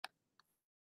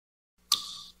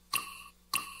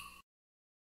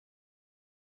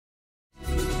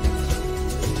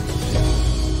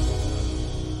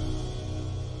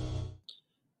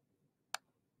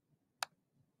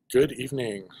Good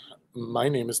evening. My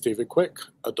name is David Quick,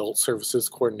 Adult Services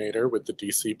Coordinator with the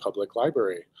DC Public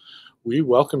Library. We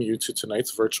welcome you to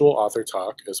tonight's virtual author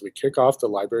talk as we kick off the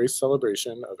library's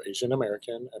celebration of Asian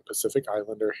American and Pacific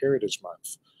Islander Heritage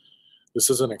Month. This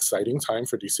is an exciting time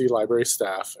for DC Library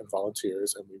staff and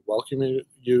volunteers, and we welcome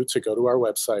you to go to our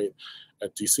website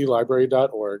at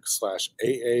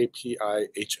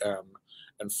dclibrary.org/AAPIHM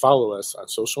and follow us on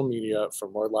social media for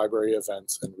more library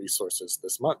events and resources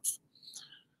this month.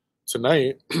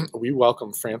 Tonight, we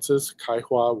welcome Frances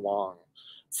Kai-Hwa Wang.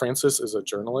 Frances is a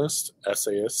journalist,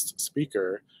 essayist,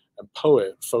 speaker, and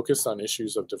poet focused on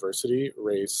issues of diversity,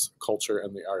 race, culture,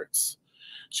 and the arts.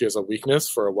 She has a weakness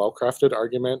for a well-crafted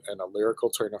argument and a lyrical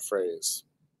turn of phrase.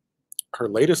 Her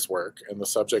latest work, and the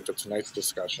subject of tonight's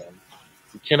discussion,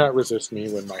 You Cannot Resist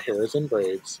Me When My Hair is in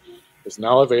Braids, is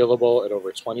now available at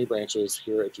over 20 branches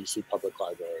here at DC Public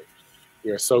Library.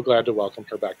 We are so glad to welcome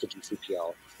her back to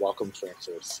DCPL. Welcome,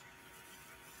 Frances.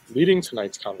 Leading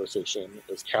tonight's conversation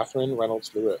is Catherine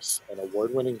Reynolds Lewis, an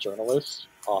award-winning journalist,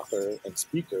 author, and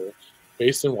speaker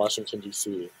based in Washington,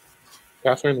 D.C.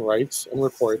 Catherine writes and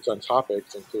reports on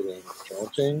topics including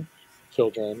parenting,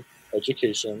 children,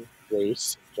 education,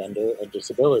 race, gender, and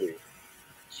disability.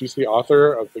 She's the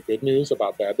author of The Good News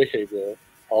About Bad Behavior,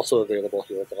 also available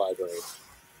here at the library.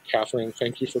 Catherine,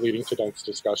 thank you for leading tonight's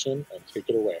discussion, and take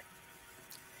it away.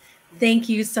 Thank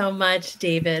you so much,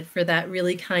 David, for that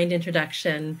really kind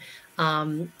introduction.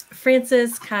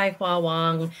 Frances Kai-Hwa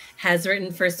Wang has written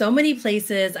for so many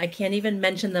places, I can't even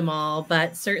mention them all,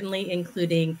 but certainly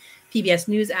including PBS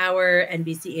NewsHour,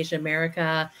 NBC Asia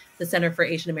America, the Center for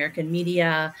Asian American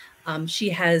Media. She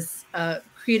has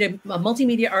created a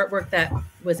multimedia artwork that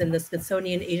was in the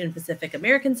Smithsonian Asian Pacific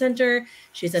American Center.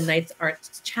 She's a Knights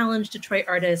Arts Challenge Detroit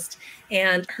artist,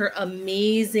 and her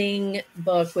amazing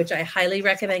book, which I highly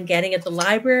recommend getting at the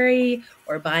library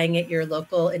or buying at your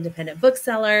local independent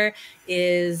bookseller,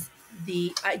 is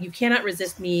You Cannot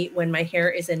Resist Me When My Hair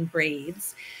is in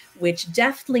Braids, which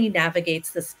deftly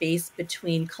navigates the space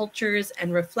between cultures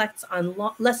and reflects on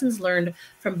lessons learned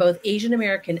from both Asian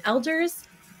American elders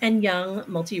and young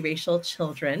multiracial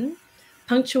children,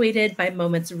 punctuated by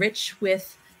moments rich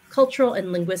with cultural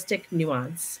and linguistic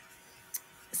nuance.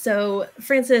 So,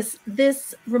 Frances,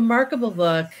 this remarkable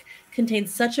book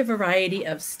contains such a variety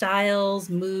of styles,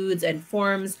 moods, and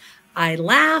forms. I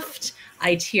laughed,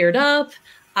 I teared up,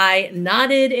 I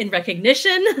nodded in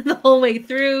recognition the whole way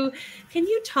through. Can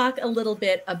you talk a little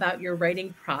bit about your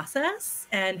writing process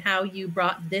and how you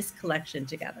brought this collection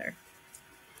together?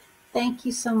 Thank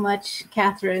you so much,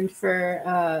 Catherine,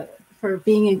 for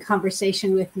being in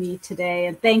conversation with me today.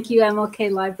 And thank you,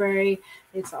 MLK Library.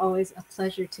 It's always a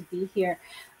pleasure to be here.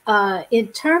 In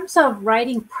terms of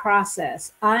writing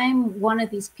process, I'm one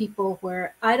of these people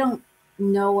where I don't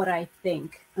know what I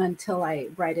think until I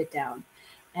write it down.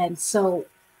 And so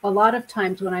a lot of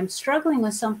times when I'm struggling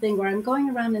with something, or I'm going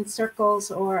around in circles,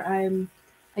 or I'm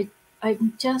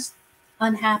just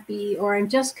unhappy, or I'm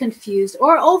just confused,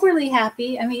 or overly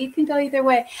happy. I mean, it can go either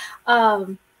way.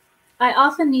 I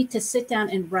often need to sit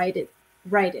down and write it.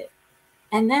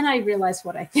 And then I realize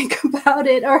what I think about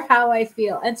it or how I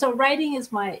feel. And so writing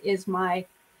is my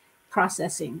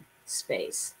processing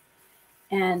space.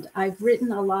 And I've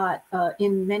written a lot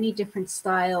in many different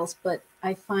styles, but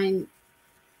I find,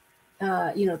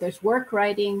 there's work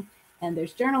writing and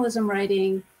there's journalism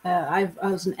writing. I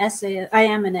was an essayist. I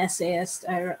am an essayist.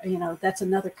 That's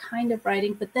another kind of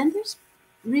writing. But then there's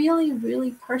really,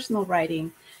 really personal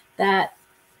writing that,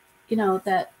 I don't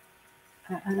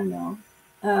know,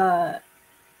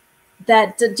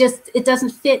 that just, it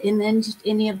doesn't fit in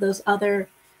any of those other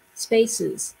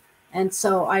spaces. And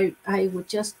so I would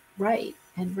just write.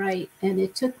 And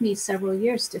it took me several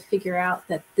years to figure out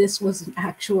that this was an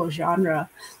actual genre,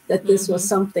 that this was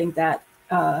something that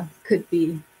could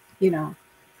be,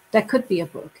 that could be a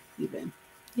book even.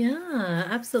 Yeah,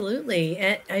 absolutely.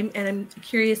 And I'm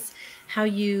curious how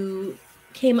you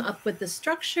came up with the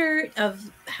structure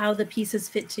of how the pieces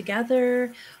fit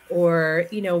together, or,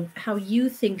 how you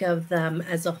think of them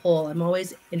as a whole. I'm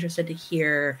always interested to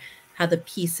hear how the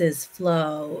pieces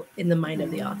flow in the mind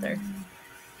of the author.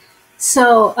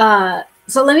 So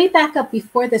let me back up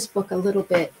before this book a little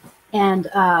bit. And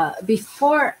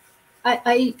before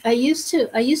I used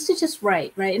to just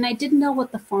write, and I didn't know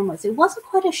what the form was. It wasn't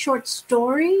quite a short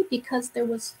story because there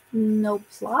was no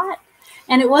plot,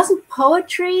 and it wasn't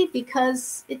poetry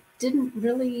because it didn't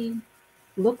really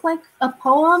look like a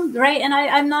poem, right? And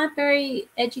I'm not very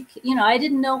educated, I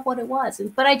didn't know what it was,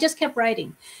 but I just kept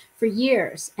writing for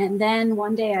years. And then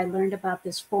one day I learned about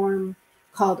this form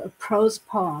called A Prose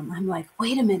Poem. I'm like,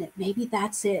 wait a minute, maybe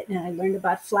that's it. And I learned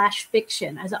about flash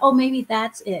fiction. I said, oh, maybe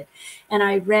that's it. And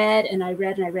I read and I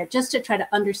read and I read just to try to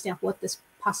understand what this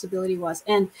possibility was.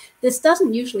 And this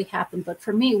doesn't usually happen, but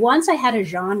for me, once I had a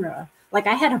genre, like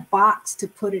I had a box to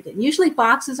put it in. Usually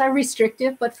boxes are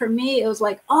restrictive, but for me, it was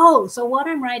like, oh, so what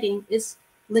I'm writing is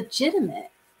legitimate.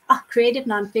 Creative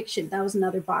nonfiction, that was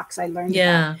another box I learned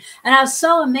about. And I was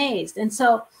so amazed. And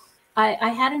so I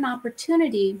had an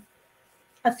opportunity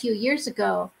a few years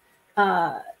ago.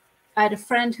 I had a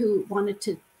friend who wanted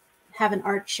to have an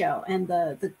art show, and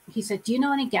he said, do you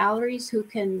know any galleries who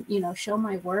can, show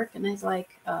my work? And I was like,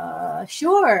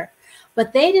 sure.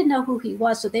 But they didn't know who he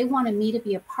was, so they wanted me to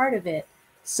be a part of it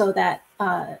so that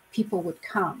people would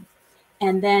come.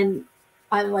 And then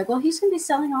I was like, well, he's going to be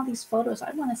selling all these photos.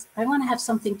 I want to have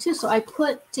something too. So I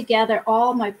put together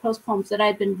all my prose poems that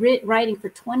I'd been writing for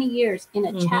 20 years in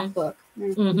a chapbook.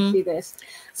 You can see this.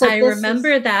 So I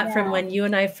remember that from when you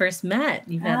and I first met.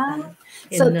 You had that.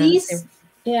 So these,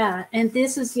 and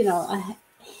this is,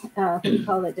 what do you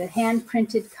call it? A hand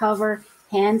printed cover,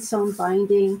 hand sewn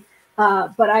binding.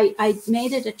 But I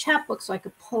made it a chapbook so I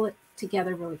could pull it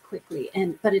together really quickly.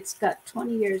 But it's got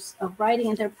 20 years of writing,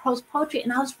 and they're prose poetry.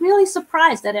 And I was really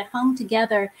surprised that it hung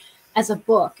together as a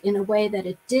book in a way that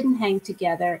it didn't hang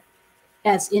together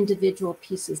as individual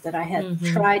pieces that I had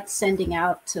tried sending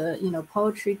out to,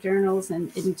 poetry journals,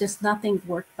 and just nothing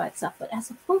worked by itself. But as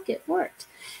a book, it worked.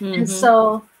 And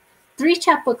so 3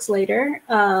 chapbooks later,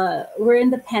 we're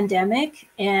in the pandemic,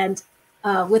 and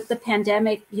with the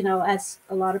pandemic, as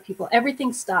a lot of people,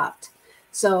 everything stopped.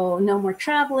 So no more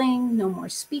traveling, no more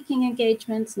speaking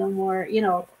engagements, no more,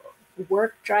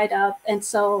 work dried up. And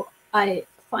so I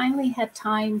finally had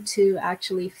time to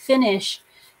actually finish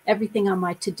everything on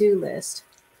my to-do list.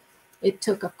 It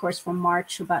took, of course, from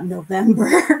March to about November.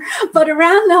 But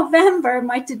around November,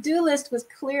 my to-do list was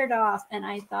cleared off. And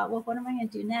I thought, well, what am I going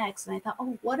to do next? And I thought,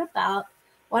 oh, why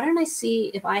don't I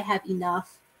see if I have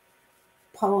enough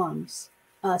poems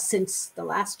since the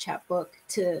last chapbook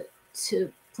to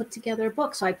put together a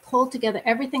book. So I pulled together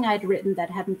everything I'd written that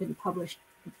hadn't been published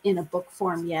in a book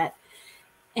form yet.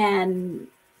 And,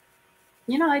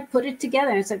 I put it together,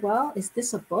 and I said, well, is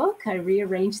this a book? I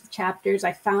rearranged the chapters.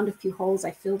 I found a few holes.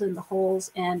 I filled in the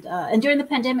holes. And during the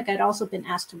pandemic, I'd also been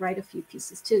asked to write a few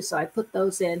pieces too. So I put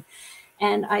those in,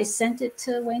 and I sent it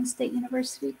to Wayne State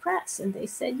University Press, and they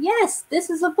said, yes, this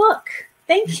is a book.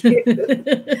 Thank you.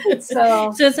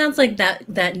 So it sounds like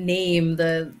that name,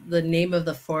 the name of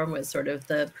the form was sort of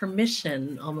the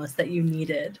permission almost that you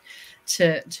needed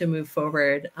to move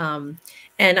forward.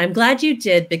 And I'm glad you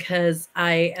did, because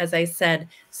as I said,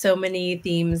 so many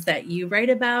themes that you write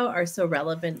about are so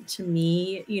relevant to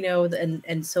me,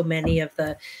 and so many of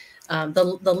the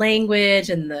language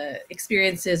and the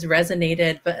experiences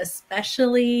resonated, but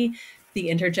especially the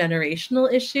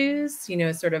intergenerational issues,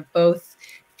 sort of both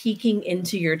peeking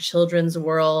into your children's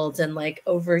world and like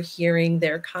overhearing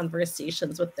their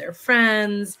conversations with their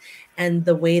friends and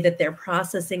the way that they're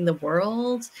processing the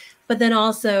world, but then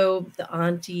also the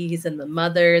aunties and the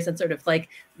mothers and sort of like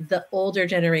the older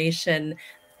generation.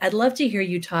 I'd love to hear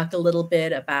you talk a little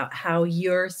bit about how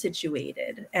you're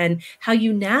situated and how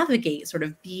you navigate sort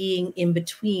of being in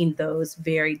between those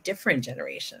very different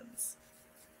generations.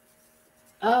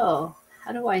 Oh,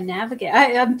 how do I navigate?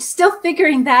 I'm still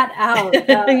figuring that out.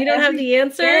 You don't have the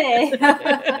answer?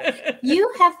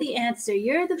 You have the answer.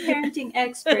 You're the parenting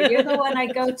expert. You're the one I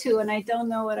go to when I don't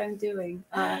know what I'm doing,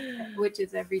 which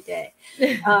is every day.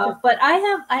 But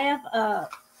I have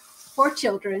 4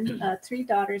 children, 3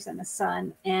 daughters and a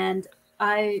son. And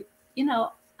I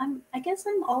guess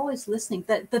I'm always listening.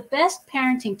 The best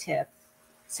parenting tip,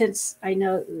 since I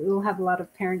know we'll have a lot of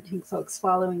parenting folks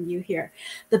following you here,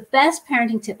 the best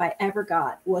parenting tip I ever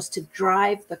got was to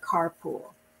drive the carpool,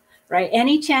 right?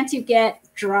 Any chance you get,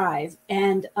 drive.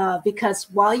 And because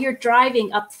while you're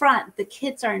driving up front, the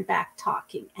kids are in back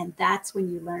talking. And that's when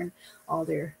you learn all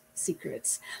their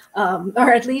secrets.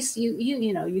 Or at least you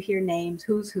hear names,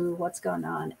 who's who, what's going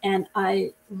on. And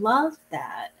I love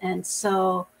that. And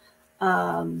so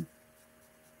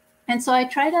I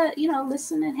try to,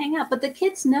 listen and hang out. But the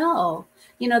kids know,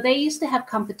 they used to have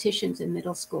competitions in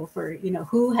middle school for,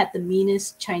 who had the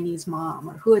meanest Chinese mom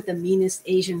or who had the meanest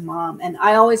Asian mom. And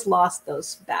I always lost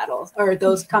those battles or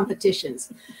those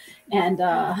competitions. And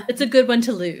it's a good one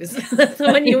to lose. That's the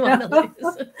one you want to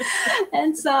lose.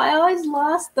 And so I always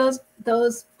lost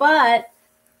those. But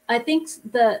I think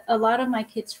a lot of my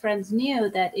kids' friends knew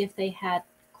that if they had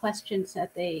questions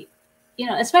that they,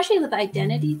 especially with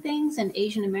identity things and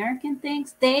Asian American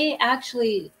things, they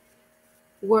actually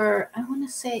were, I want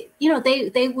to say,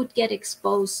 they would get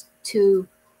exposed to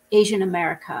Asian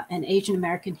America and Asian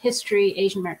American history,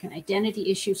 Asian American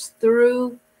identity issues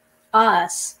through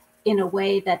us in a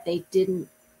way that they didn't,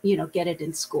 get it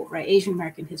in school, right? Asian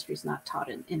American history is not taught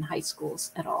in high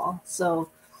schools at all. So,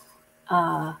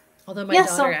 although my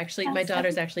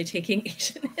daughter's actually taking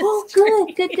Asian history. Oh,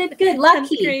 good.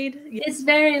 Lucky. 10th grade. Yeah. It's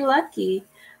very lucky.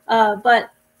 But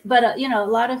a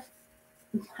lot of,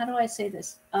 how do I say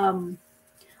this?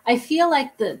 I feel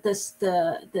like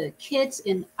the kids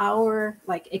in our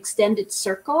like extended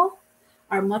circle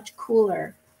are much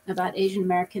cooler about Asian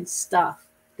American stuff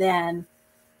than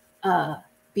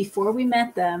before we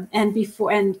met them, and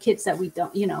kids that we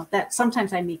don't, that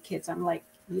sometimes I meet kids, I'm like,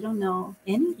 you don't know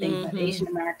anything about Asian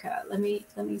America. Let me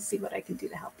see what I can do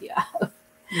to help you out.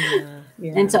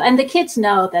 Yeah. And the kids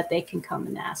know that they can come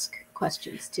and ask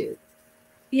questions too.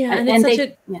 Yeah, and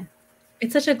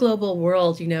it's such a global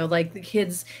world, like the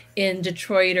kids in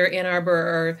Detroit or Ann Arbor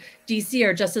or DC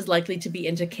are just as likely to be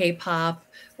into K-pop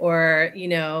or,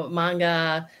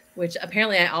 manga, which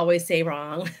apparently I always say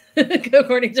wrong,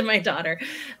 according to my daughter.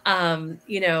 And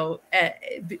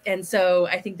so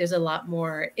I think there's a lot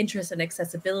more interest and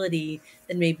accessibility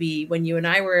than maybe when you and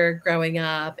I were growing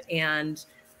up, and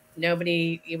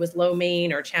it was lo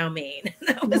mein or chow mein.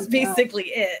 That was basically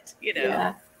it,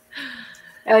 Yeah.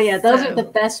 Oh yeah, those are the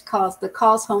best calls. The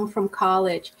calls home from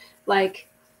college, like,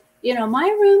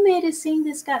 my roommate is seeing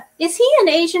this guy. Is he an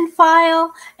Asian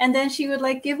file? And then she would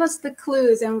like give us the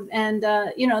clues, and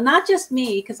not just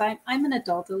me, because I'm an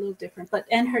adult, a little different, but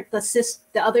the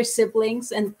other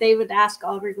siblings, and they would ask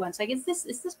all everyone's like, is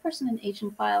this person an Asian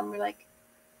file? And we're like,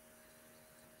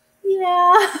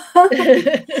 yeah.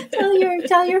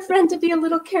 tell your friend to be a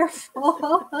little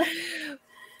careful.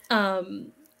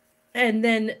 And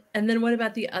then what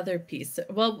about the other piece?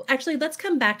 Well, actually, let's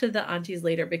come back to the aunties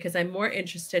later, because I'm more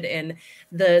interested in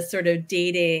the sort of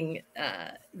dating,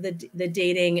 the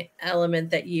dating element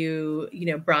that you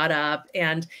brought up.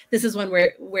 And this is one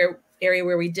where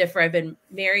we differ. I've been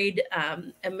married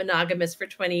and monogamous for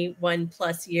 21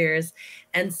 plus years.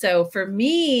 And so for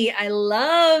me, I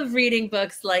love reading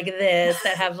books like this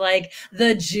that have like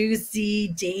the juicy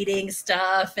dating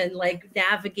stuff and like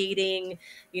navigating,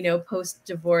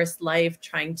 post-divorce life,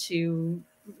 trying to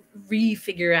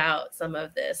refigure out some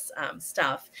of this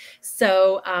stuff.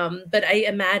 So, but I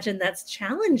imagine that's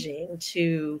challenging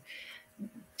to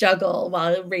juggle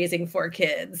while raising 4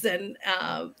 kids. And,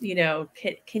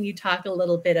 can you talk a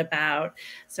little bit about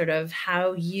sort of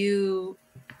how you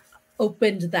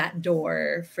opened that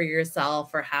door for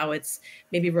yourself, or how it's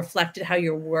maybe reflected, how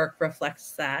your work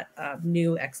reflects that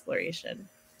new exploration?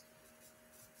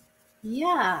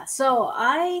 Yeah. So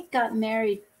I got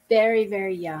married very,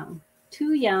 very young,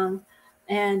 too young.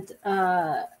 And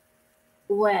at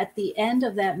the end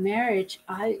of that marriage,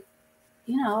 I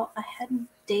hadn't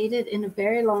dated in a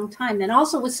very long time. And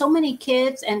also with so many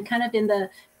kids and kind of in the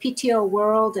PTO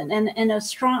world and a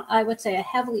strong, I would say a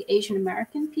heavily Asian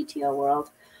American PTO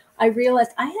world, I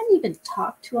realized I hadn't even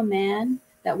talked to a man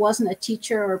that wasn't a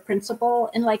teacher or a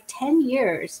principal in like 10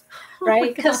 years,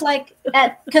 right? Because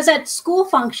at school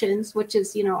functions, which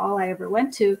is, all I ever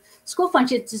went to, school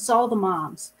functions, it's all the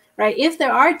moms, right? If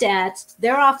there are dads,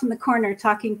 they're off in the corner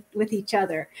talking with each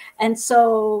other. And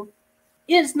so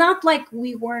it's not like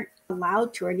we weren't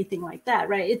allowed to or anything like that,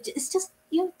 right? It's just,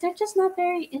 they're just not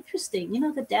very interesting.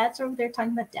 The dads are over there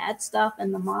talking about dad stuff,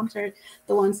 and the moms are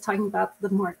the ones talking about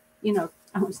the more,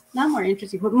 not more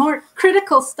interesting, but more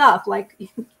critical stuff like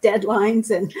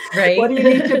deadlines and what do you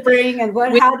need to bring and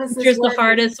how does this work? The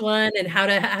hardest one, and how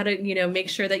to make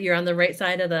sure that you're on the right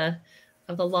side of the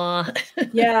law.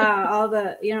 Yeah, all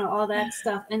that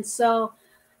stuff. And so,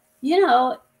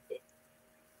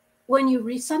 when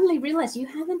you suddenly realize you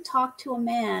haven't talked to a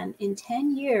man in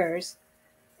 10 years,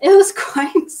 it was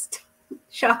quite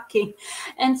shocking.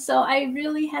 And so I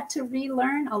really had to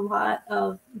relearn a lot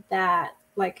of that,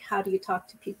 like how do you talk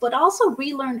to people, but also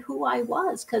relearn who I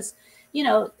was, because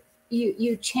you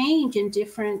change in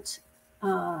different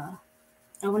I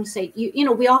want to say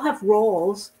we all have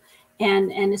roles,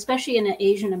 and especially in an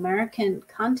Asian American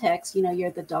context,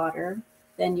 you're the daughter,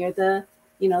 then you're the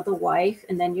the wife,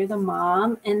 and then you're the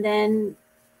mom, and then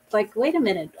like, wait a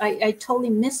minute, I totally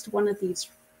missed one of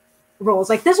these roles.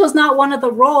 Like, this was not one of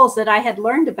the roles that I had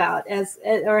learned about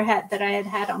that I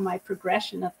had on my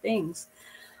progression of things.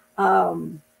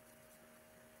 So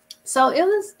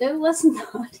it was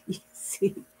not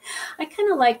easy. I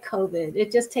kind of like COVID.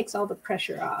 It just takes all the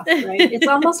pressure off, right? It's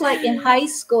almost like in high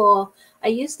school, I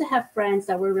used to have friends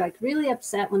that were like really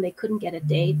upset when they couldn't get a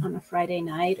date on a Friday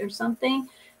night or something.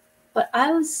 But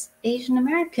I was Asian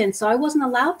American, so I wasn't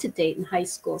allowed to date in high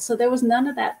school. So there was none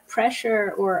of that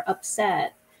pressure or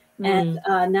upset. And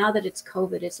now that it's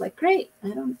COVID, it's like, great, I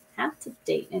don't have to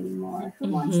date anymore. Who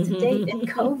wants to date in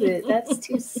COVID? That's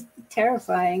too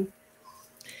terrifying.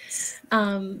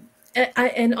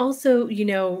 And also, you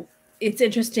know, it's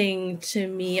interesting to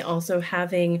me also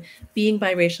being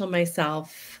biracial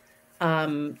myself.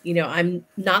 You know, I'm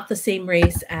not the same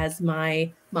race as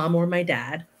my mom or my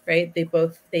dad, right?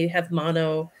 They have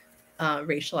mono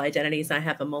racial identities. I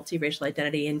have a multiracial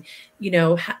identity, and you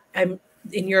know, I'm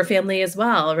in your family as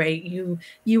well, right?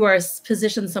 You are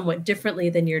positioned somewhat differently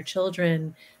than your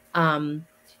children. You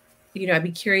know, I'd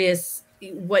be curious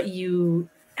what you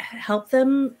help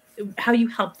them, how you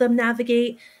help them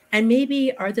navigate, and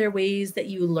maybe are there ways that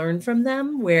you learn from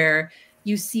them where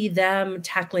you see them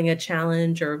tackling a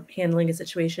challenge or handling a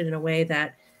situation in a way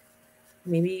that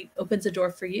maybe opens a door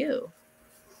for you?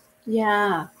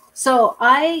 Yeah. So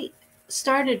I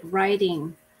started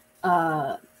writing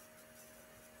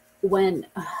when,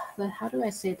 how do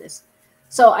I say this?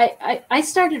 So I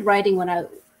started writing when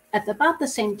at about the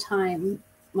same time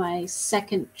my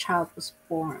second child was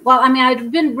born. Well, I mean,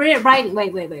 I'd been writing,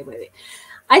 wait.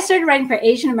 I started writing for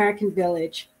Asian American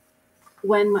Village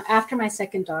after my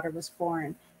second daughter was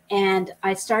born. And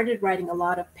I started writing a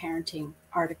lot of parenting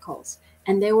articles.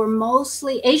 And they were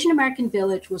mostly, Asian American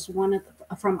Village was one of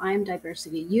from I Am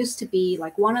Diversity, used to be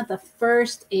like one of the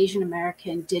first Asian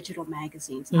American digital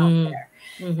magazines out there.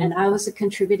 And I was a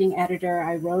contributing editor.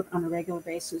 I wrote on a regular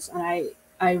basis, and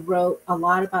I wrote a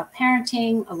lot about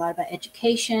parenting, a lot about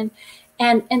education.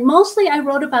 And mostly I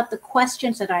wrote about the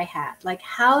questions that I had, like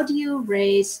how do you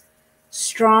raise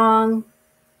strong,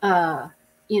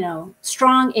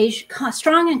 strong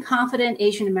and confident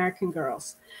Asian American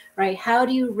girls, right? How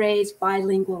do you raise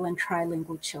bilingual and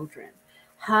trilingual children?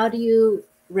 How do you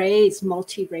raise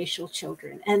multiracial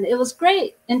children? And it was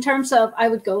great in terms of, I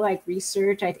would go like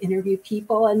research, I'd interview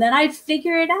people, and then I'd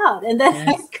figure it out, and then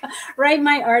I'd write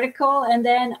my article, and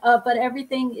then, but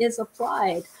everything is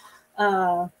applied.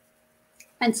 And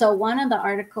so one of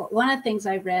the things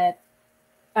I read,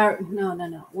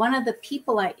 one of the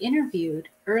people I interviewed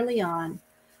early on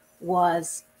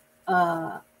was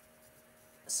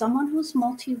someone who's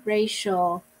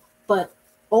multiracial, but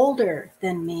older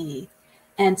than me.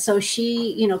 And so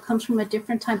she, comes from a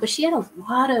different time, but she had a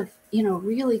lot of,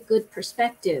 really good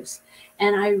perspectives.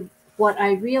 And what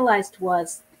I realized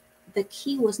was the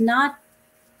key was not,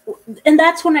 and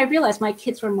that's when I realized my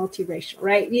kids were multiracial,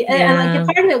 right? Yeah. And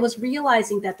like part of it was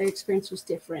realizing that their experience was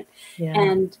different. Yeah.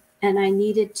 And I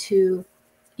needed to,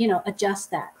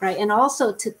 adjust that, right? And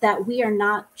also that we are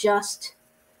not just,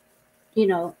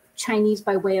 Chinese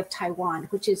by way of Taiwan,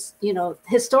 which is,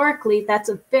 historically, that's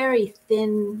a very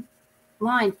thin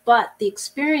line, but the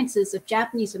experiences of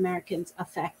Japanese Americans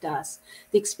affect us.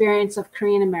 The experience of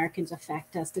Korean Americans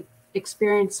affect us. The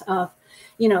experience of,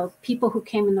 people who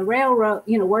came in the railroad,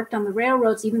 worked on the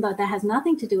railroads, even though that has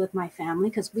nothing to do with my family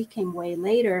because we came way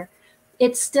later,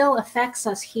 it still affects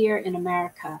us here in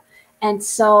America. And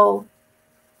so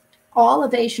all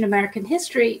of Asian American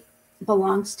history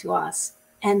belongs to us.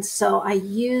 And so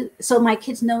so my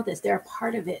kids know this, they're a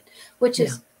part of it, which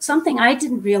is something I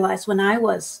didn't realize when I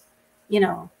was, in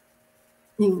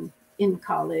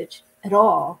college at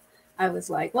all. I was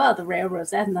like, well, the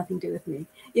railroads, that has nothing to do with me,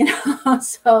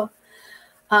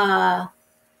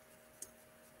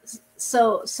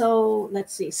 So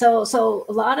let's see. So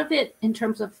a lot of it in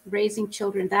terms of raising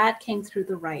children, that came through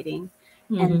the writing.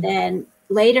 And then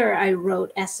later I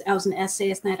was an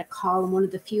essayist, and I had a column, one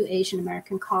of the few Asian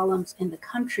American columns in the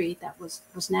country that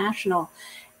was national.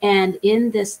 And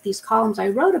in these columns I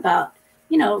wrote about,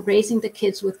 raising the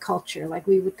kids with culture. Like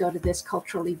we would go to this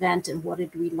cultural event and what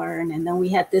did we learn? And then we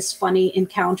had this funny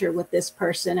encounter with this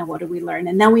person and what did we learn?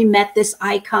 And then we met this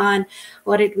icon.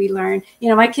 What did we learn?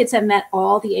 My kids have met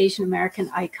all the Asian American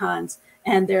icons,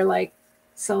 and they're like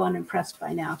so unimpressed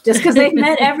by now, just because they've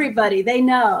met everybody they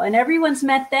know, and everyone's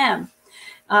met them,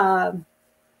 and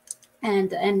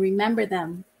remember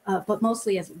them, but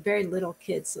mostly as very little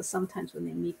kids. So sometimes when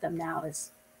they meet them now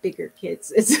as bigger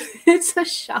kids, it's a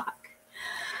shock.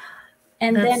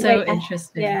 And that's then so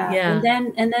interesting. Yeah.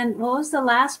 And then what was the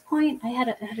last point? I had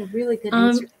a really good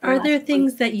answer. Are there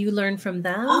things that you learn from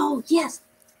them? Oh, yes.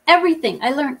 Everything.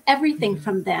 I learned everything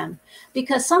from them,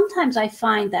 because sometimes I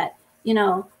find that,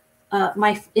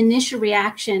 my initial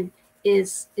reaction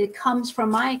it comes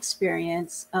from my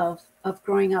experience of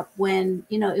growing up when,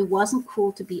 it wasn't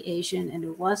cool to be Asian, and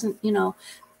it wasn't,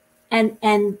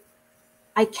 and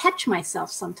I catch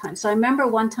myself sometimes. So I remember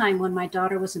one time when my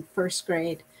daughter was in first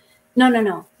grade.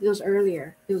 No. It was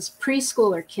earlier. It was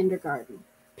preschool or kindergarten,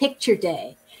 picture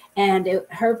day. And it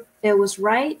was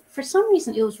right, for some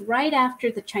reason, it was right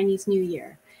after the Chinese New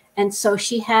Year. And so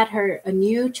she had a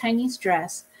new Chinese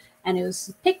dress, and it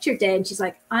was picture day. And she's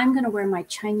like, I'm going to wear my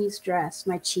Chinese dress,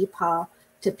 my qipao,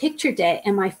 to picture day.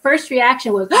 And my first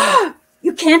reaction was, oh,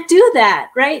 you can't do that,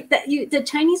 right? The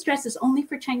Chinese dress is only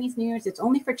for Chinese New Year's. It's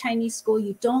only for Chinese school.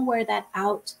 You don't wear that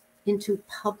out into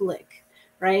public,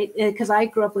 right? Because I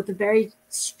grew up with a very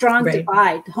strong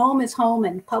divide. Home is home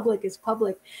and public is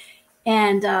public.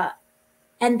 And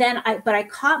then I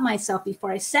caught myself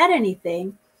before I said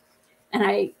anything, and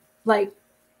I like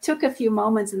took a few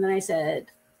moments, and then I said,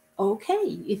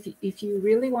 okay, if you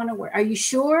really want to wear, are you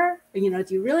sure? Do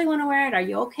you really want to wear it? Are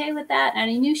you okay with that?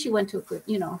 And I knew she went to a good,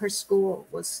 her school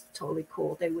was totally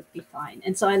cool. They would be fine.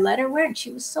 And so I let her wear it, and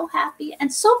she was so happy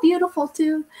and so beautiful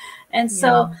too. And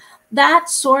so that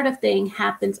sort of thing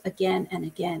happens again and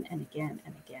again and again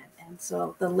and again. And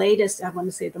so the latest, I want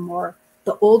to say the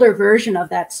older version of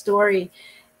that story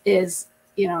is,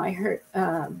 I heard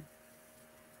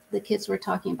the kids were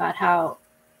talking about how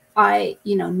I,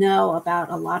 know about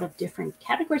a lot of different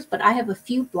categories, but I have a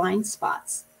few blind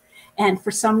spots. And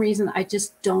for some reason, I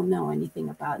just don't know anything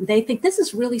about it. And they think this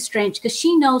is really strange because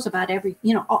she knows about a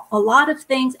lot of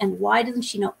things. And why doesn't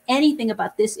she know anything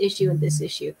about this issue and this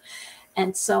issue?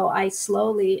 And so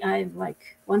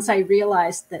once I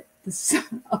realized that this is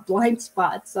a blind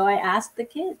spot, so I asked the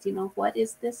kids, what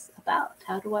is this about?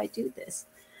 How do I do this?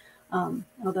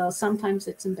 Although sometimes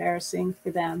it's embarrassing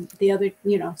for them. The other,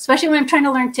 especially when I'm trying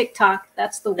to learn TikTok,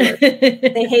 that's the worst.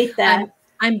 They hate that.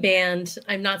 I'm banned.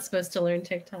 I'm not supposed to learn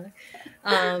TikTok.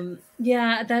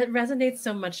 Yeah, that resonates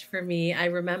so much for me. I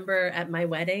remember at my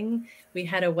wedding, we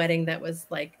had a wedding that was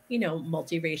like,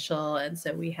 multiracial. And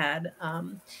so we had,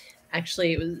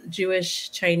 actually it was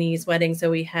Jewish Chinese wedding. So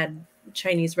we had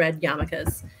Chinese red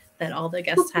yarmulkes that all the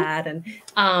guests had.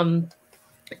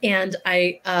 And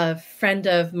a friend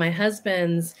of my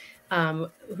husband's,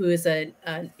 who is an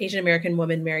Asian American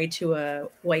woman married to a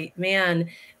white man,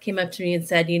 came up to me and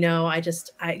said,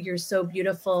 you're so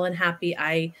beautiful and happy.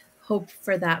 I hope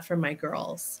for that for my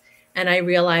girls. And I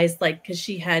realized, because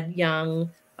she had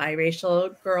young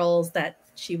biracial girls that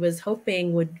she was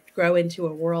hoping would grow into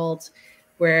a world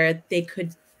where they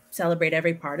could celebrate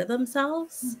every part of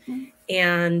themselves.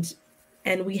 Mm-hmm.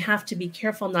 And we have to be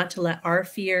careful not to let our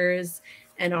fears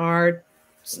and our,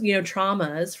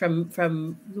 traumas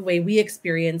from the way we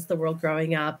experience the world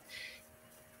growing up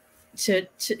to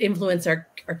influence our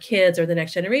kids or the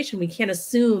next generation. We can't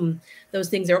assume those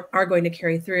things are going to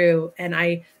carry through. And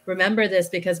I remember this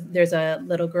because there's a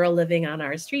little girl living on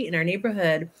our street in our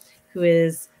neighborhood who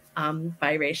is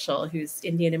biracial, who's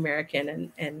Indian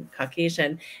American and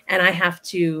Caucasian. And I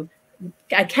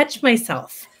catch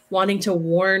myself wanting to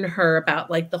warn her about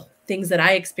the things that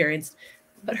I experienced,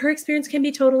 but her experience can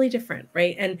be totally different,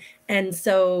 right? And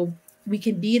so we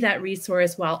can be that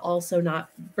resource while also not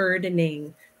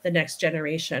burdening the next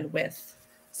generation with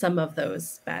some of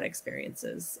those bad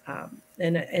experiences.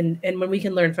 And when we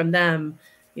can learn from them,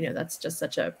 that's just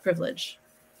such a privilege,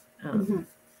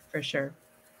 for sure.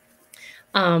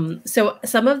 So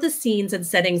some of the scenes and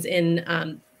settings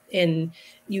in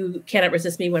You Cannot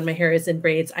Resist Me When My Hair Is in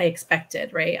Braids, I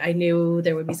expected, right? I knew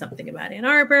there would be something about Ann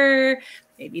Arbor,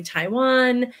 maybe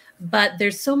Taiwan, but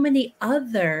there's so many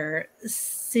other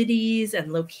cities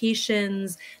and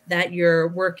locations that your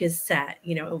work is set,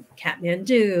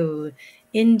 Kathmandu,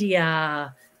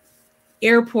 India,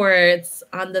 airports,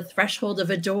 on the threshold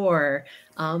of a door.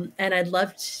 And I'd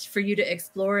love for you to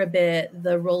explore a bit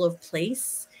the role of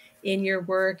place in your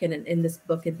work and in this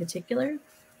book in particular.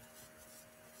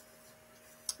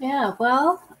 Yeah,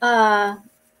 well,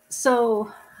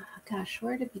 so, gosh,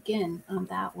 where to begin on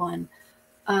that one?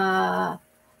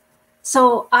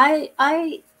 So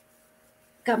I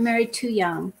got married too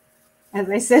young, as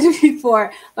I said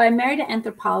before, but I married an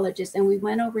anthropologist, and we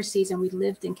went overseas and we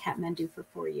lived in Kathmandu for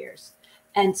 4 years.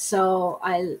 And so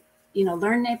I,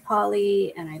 learned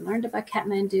Nepali, and I learned about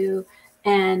Kathmandu,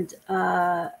 and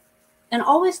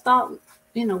always thought,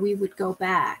 we would go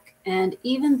back. And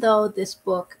even though this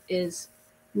book is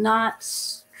not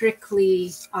strictly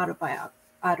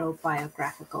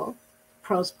autobiographical,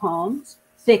 prose poems,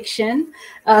 fiction,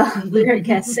 lyric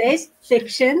essays,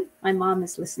 fiction. My mom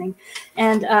is listening.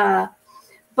 And,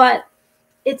 but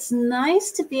it's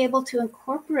nice to be able to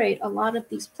incorporate a lot of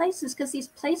these places, because these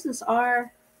places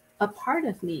are a part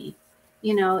of me,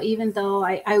 even though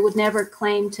I would never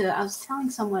claim to. I was telling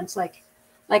someone, it's like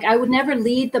I would never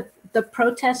lead the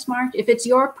protest march. If it's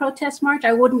your protest march,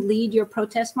 I wouldn't lead your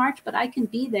protest march, but I can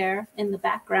be there in the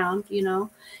background,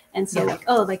 And so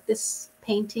this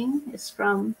painting is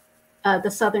from the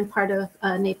southern part of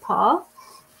Nepal.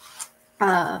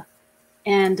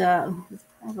 And I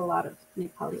have a lot of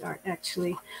Nepali art,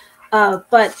 actually.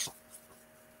 But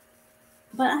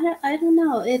I don't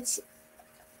know. It's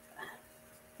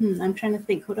I'm trying to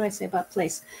think. What do I say about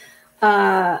place?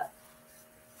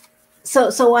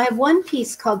 So I have one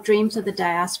piece called Dreams of the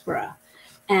Diaspora,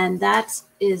 and that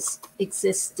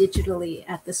exists digitally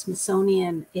at the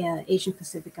Smithsonian Asian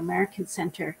Pacific American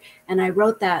Center. And I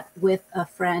wrote that with a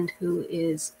friend who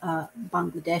is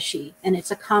Bangladeshi, and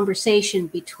it's a conversation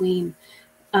between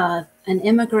an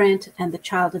immigrant and the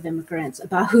child of immigrants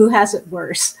about who has it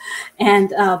worse. And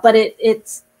but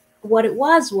it's what it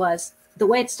was the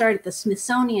way it started. The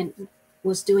Smithsonian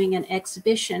was doing an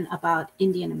exhibition about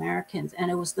Indian Americans,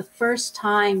 and it was the first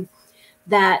time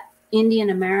that Indian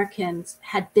Americans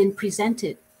had been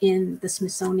presented in the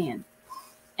Smithsonian.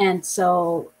 And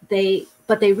so they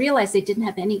realized they didn't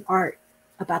have any art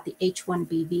about the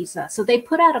H-1B visa. So they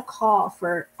put out a call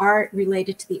for art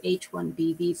related to the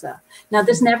H-1B visa. Now,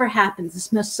 this never happens. The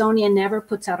Smithsonian never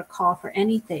puts out a call for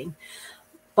anything.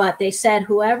 But they said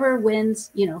whoever wins,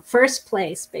 first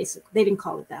place, basically, they didn't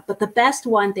call it that, but the best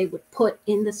one they would put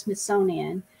in the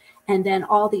Smithsonian, and then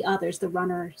all the others, the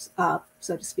runners up,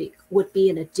 so to speak, would be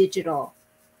in a digital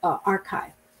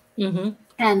archive. Mm-hmm.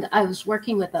 And I was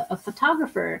working with a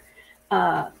photographer,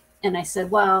 and I said,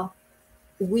 well,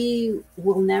 we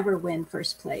will never win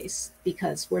first place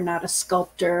because we're not a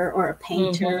sculptor or a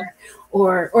painter,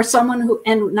 mm-hmm. or someone who,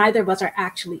 and neither of us are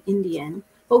actually Indian.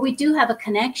 But we do have a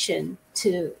connection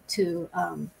to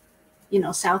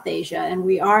South Asia, and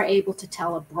we are able to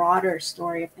tell a broader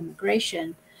story of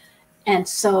immigration. And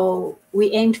so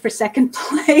we aimed for second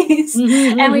place,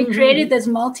 mm-hmm. and we created this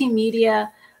multimedia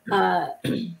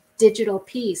digital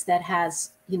piece that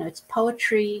has, it's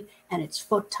poetry and it's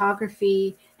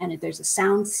photography, and there's a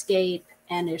soundscape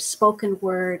and there's spoken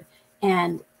word,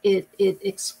 and it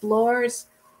explores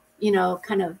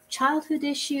kind of childhood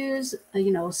issues,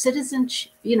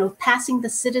 citizenship, passing the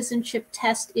citizenship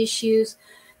test issues,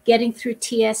 getting through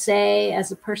TSA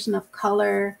as a person of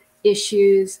color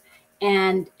issues,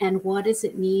 and what does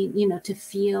it mean, to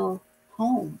feel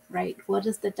home, right? What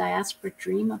does the diaspora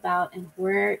dream about, and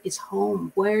where is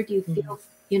home? Where do you feel,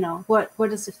 what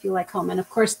does it feel like home? And of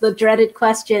course, the dreaded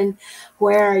question,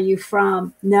 where are you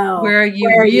from? No. Where are you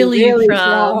really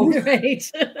from? Right.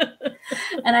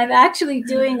 And I'm actually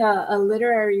doing a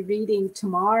literary reading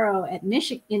tomorrow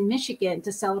in Michigan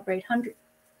to celebrate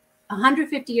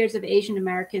 150 years of Asian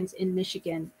Americans in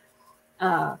Michigan.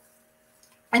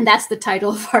 And that's the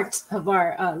title of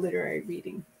our literary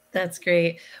reading. That's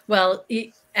great. Well,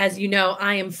 as you know,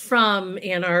 I am from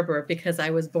Ann Arbor because I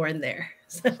was born there.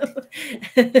 So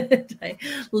I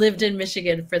lived in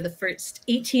Michigan for the first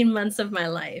 18 months of my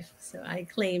life. So I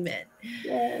claim it.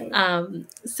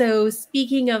 So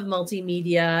speaking of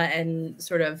multimedia and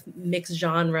sort of mixed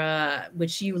genre,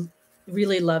 which you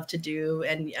really love to do,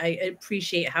 and I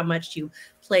appreciate how much you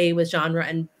play with genre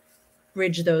and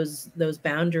bridge those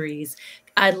boundaries.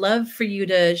 I'd love for you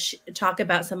to talk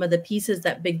about some of the pieces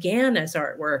that began as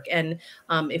artwork, and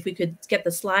if we could get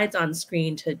the slides on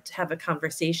screen to have a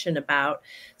conversation about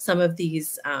some of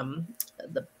these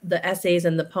the essays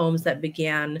and the poems that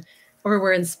began or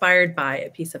were inspired by a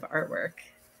piece of artwork.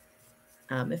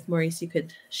 If Maurice, you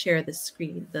could share the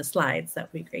slides,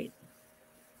 that would be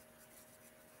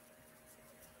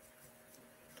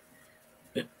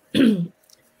great.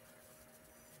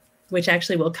 Which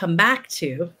actually we'll come back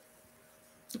to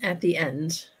at the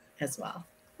end as well.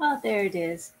 Well, there it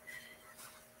is.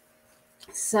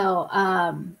 So,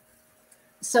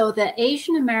 so the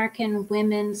Asian American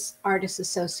Women's Artists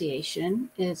Association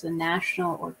is a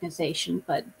national organization,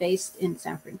 but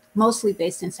mostly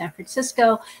based in San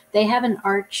Francisco. They have an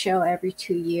art show every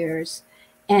 2 years,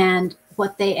 and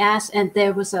what they asked, and they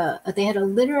had a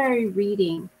literary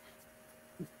reading,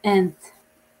 and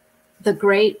the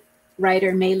great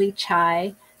writer Mei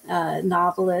Chai,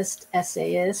 novelist,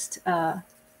 essayist,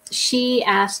 she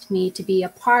asked me to be a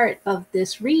part of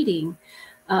this reading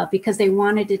because they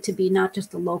wanted it to be not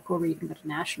just a local reading, but a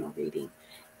national reading.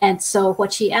 And so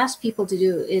what she asked people to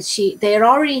do is they had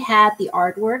already had the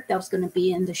artwork that was going to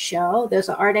be in the show. There's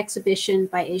an art exhibition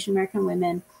by Asian American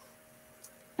women,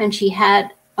 and she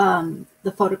had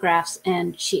the photographs,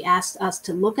 and she asked us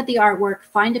to look at the artwork,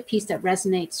 find a piece that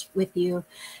resonates with you,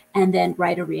 and then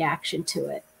write a reaction to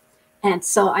it. And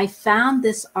so I found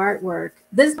this artwork.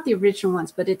 This is not the original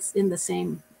ones, but it's in the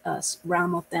same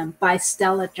realm of them, by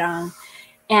Stella Zhang.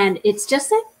 And it's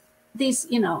just like these,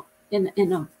 in a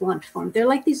blunt form, they're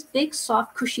like these big,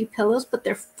 soft, cushy pillows, but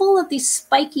they're full of these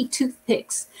spiky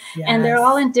toothpicks. Yes. And they're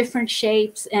all in different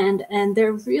shapes, and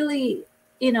they're really,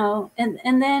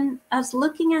 and then I was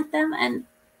looking at them, and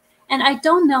I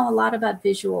don't know a lot about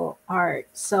visual art.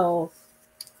 So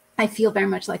I feel very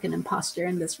much like an imposter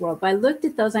in this world. But I looked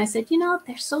at those and I said, you know,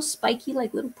 they're so spiky,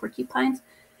 like little porcupines.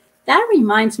 That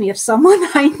reminds me of someone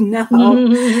I know.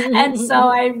 And so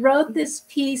I wrote this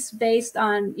piece based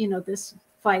on, you know, this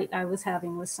fight I was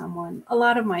having with someone. A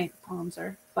lot of my poems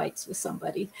are fights with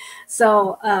somebody.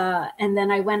 So, and then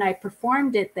I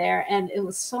performed it there, and it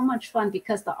was so much fun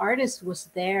because the artist was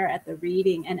there at the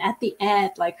reading, and at the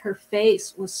end, like her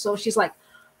face was so, she's like,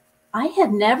 I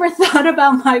had never thought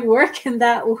about my work in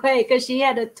that way, because she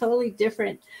had a totally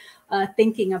different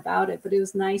thinking about it, but it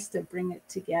was nice to bring it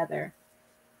together.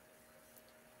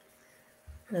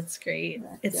 That's great.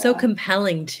 It's so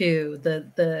compelling too.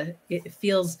 It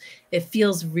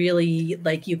feels really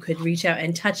like you could reach out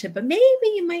and touch it, but maybe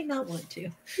you might not want to.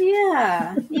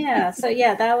 Yeah. So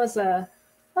yeah, that was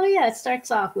it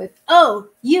starts off with, oh,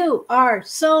 you are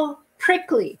so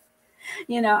prickly.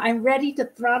 You know, I'm ready to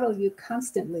throttle you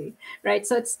constantly, right?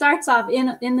 So it starts off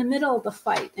in the middle of the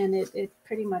fight, and it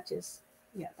pretty much is,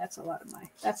 yeah, that's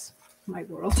my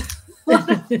world.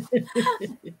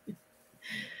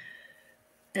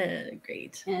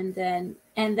 Great. And then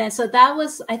so that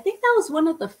was, I think that was one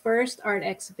of the first art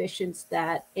exhibitions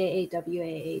that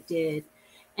AAWAA did.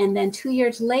 And then 2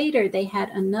 years later, they had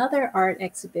another art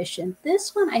exhibition.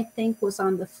 This one, I think, was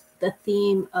on the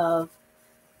theme of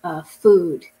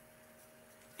food.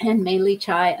 And Mei Li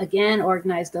Chai again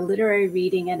organized a literary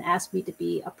reading and asked me to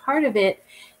be a part of it.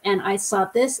 And I saw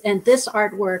this, and this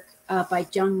artwork by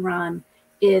Jung Ran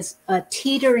is a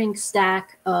teetering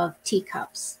stack of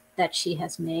teacups that she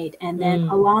has made. And then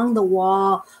along the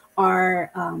wall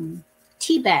are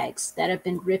tea bags that have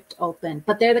been ripped open.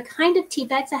 But they're the kind of tea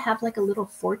bags that have like a little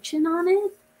fortune on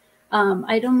it.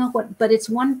 I don't know what, but it's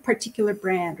one particular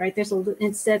brand, right? There's a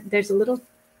little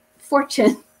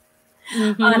fortune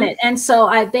on it. And so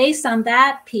I, based on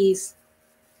that piece,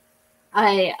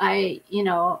 I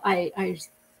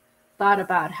thought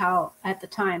about how at the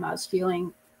time I was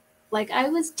feeling like I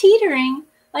was teetering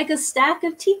like a stack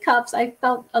of teacups. I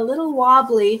felt a little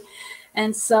wobbly.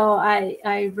 And so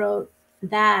I wrote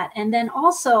that. And then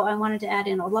also I wanted to add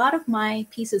in a lot of my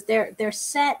pieces, they're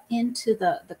set into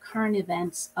the current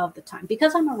events of the time,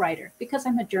 because I'm a writer, because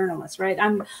I'm a journalist, right?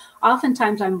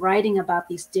 Oftentimes I'm writing about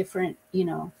these different,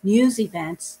 news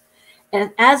events.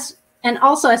 And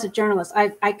also as a journalist,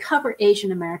 I cover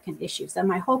Asian American issues, and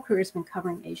my whole career has been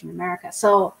covering Asian America.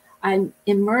 So I'm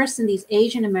immersed in these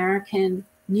Asian American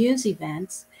news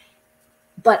events,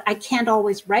 but I can't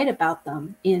always write about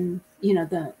them in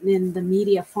the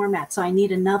media format. So I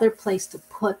need another place to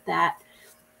put that,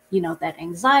 that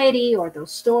anxiety or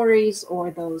those stories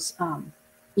or those, kind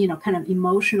of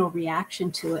emotional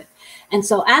reaction to it. And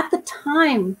so at the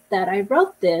time that I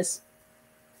wrote this,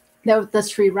 the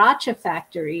Sriracha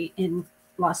factory in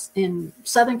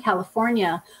Southern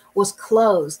California was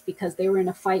closed because they were in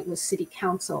a fight with city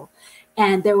council.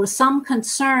 And there was some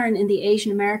concern in the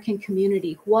Asian American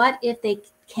community. What if they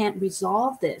can't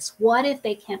resolve this? What if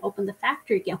they can't open the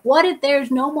factory again? What if there's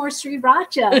no more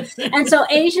Sriracha? And so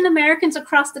Asian Americans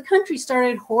across the country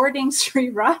started hoarding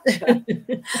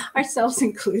Sriracha, ourselves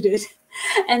included.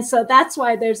 And so that's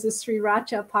why there's the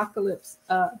Sriracha apocalypse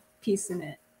piece in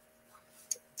it.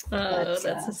 Oh,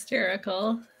 that's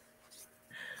hysterical.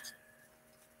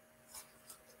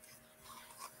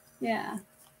 Yeah.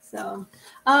 So,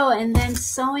 and then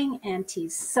sewing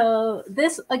aunties. So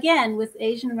this, again, with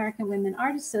Asian American Women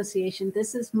Art Association,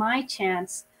 this is my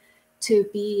chance to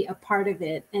be a part of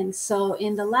it. And so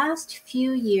in the last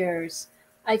few years,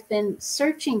 I've been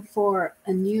searching for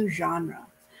a new genre,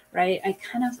 right? I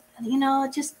kind of,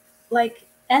 just like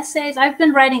essays. I've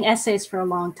been writing essays for a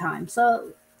long time.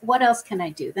 So what else can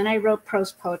I do? Then I wrote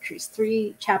prose poetries,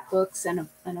 3 chapbooks and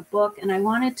a book. And I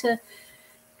wanted to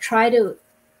try to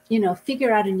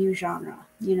figure out a new genre.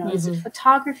 Is it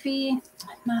photography?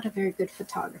 I'm not a very good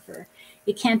photographer.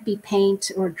 It can't be paint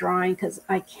or drawing because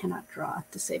I cannot draw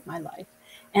to save my life.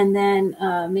 And then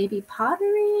maybe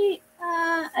pottery.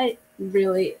 I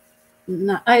really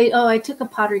not. I took a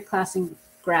pottery class in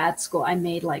grad school. I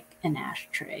made like an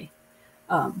ashtray.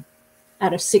 Out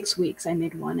of 6 weeks, I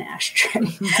made 1 ashtray,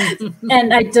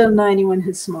 and I don't know anyone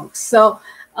who smokes. So,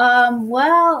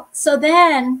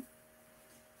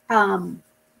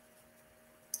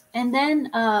 And then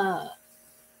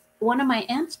one of my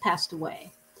aunts passed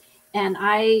away, and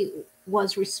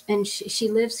she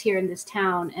lives here in this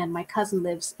town, and my cousin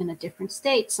lives in a different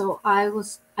state. So I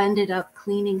ended up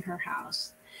cleaning her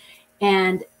house.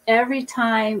 And every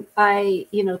time I,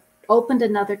 opened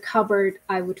another cupboard,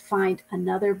 I would find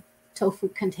another tofu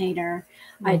container.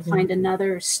 I'd find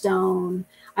another stone.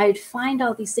 I'd find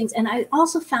all these things. And I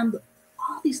also found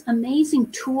all these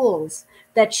amazing tools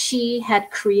that she had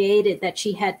created, that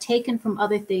she had taken from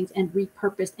other things and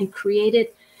repurposed and created,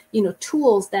 you know,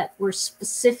 tools that were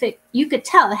specific. You could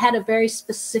tell it had a very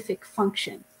specific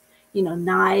function. You know,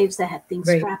 knives that had things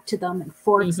strapped to them, and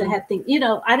forks that had things, you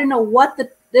know, I don't know what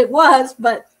it was,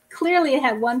 but clearly it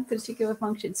had one particular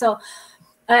function. So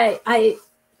I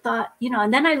thought, you know,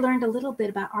 and then I learned a little bit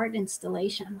about art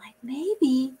installation. I'm like,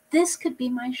 maybe this could be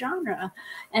my genre.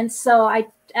 And so I,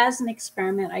 as an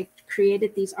experiment, I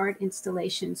created these art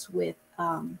installations with,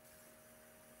 can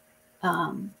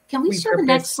we show the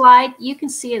next slide? You can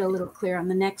see it a little clearer on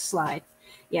the next slide.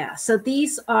 Yeah, so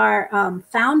these are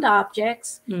found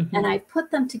objects, and I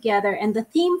put them together. And the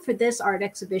theme for this art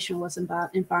exhibition was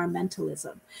about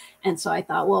environmentalism. And so I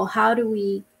thought, well, how do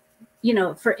we, you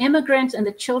know, for immigrants and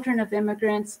the children of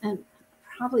immigrants, and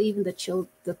probably even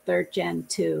the third gen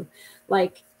too,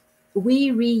 like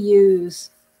we reuse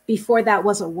before that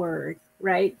was a word,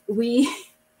 right? We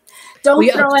don't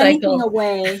throw anything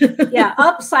away. Yeah,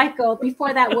 upcycle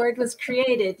before that word was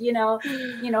created. You know,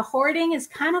 hoarding is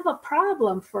kind of a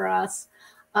problem for us.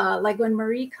 Like when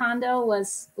Marie Kondo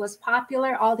was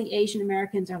popular, all the Asian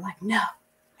Americans are like, no,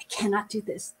 I cannot do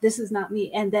this. This is not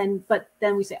me. And then, but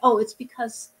then we say, oh, it's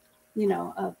because, you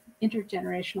know, of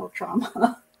intergenerational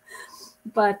trauma.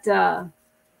 But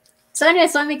so anyway,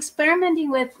 so I'm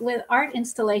experimenting with art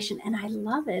installation, and I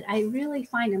love it. I really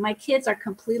find it. My kids are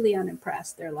completely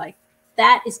unimpressed. They're like,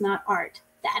 that is not art.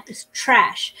 That is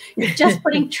trash. You're just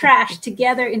putting trash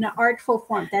together in an artful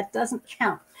form. That doesn't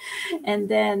count. And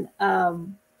then,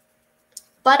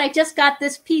 but I just got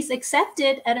this piece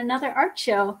accepted at another art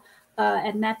show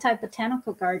at Matai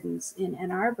Botanical Gardens in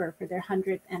Ann Arbor for their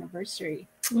 100th anniversary.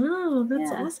 Oh,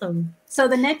 that's awesome. So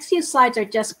the next few slides are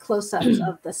just close-ups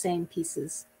of the same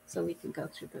pieces, so we can go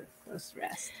through those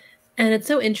rest. And it's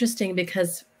so interesting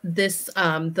because this,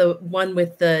 the one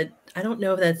with the, I don't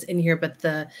know if that's in here, but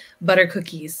the butter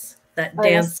cookies that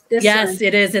dance. Yes,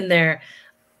 it is in there.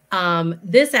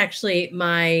 This actually,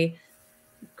 my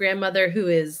grandmother, who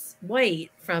is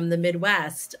white from the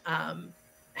Midwest,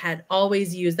 had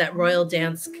always used that royal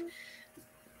dance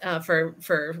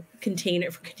for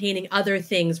containing other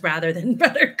things rather than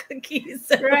butter cookies.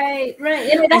 So right.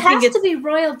 And it has to be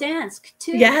royal dance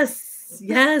too. Yes.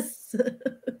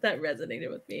 That resonated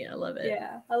with me. I love it.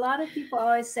 Yeah. A lot of people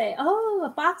always say, oh, a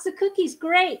box of cookies,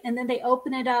 great. And then they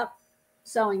open it up,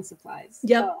 sewing supplies.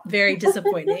 Yep. Oh. Very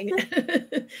disappointing.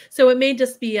 So it may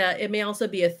just be it may also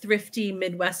be a thrifty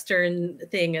Midwestern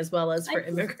thing as well as for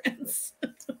immigrants.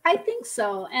 I think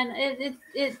so. And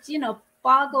it you know,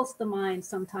 boggles the mind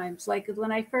sometimes. Like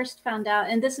when I first found out,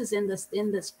 and this is in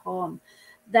this poem,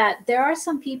 that there are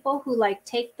some people who like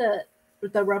take the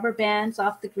rubber bands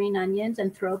off the green onions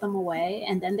and throw them away,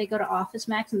 and then they go to Office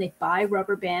Max and they buy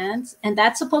rubber bands, and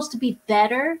that's supposed to be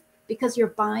better because you're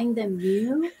buying them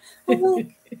new. I'm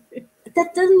like,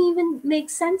 that doesn't even make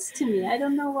sense to me. I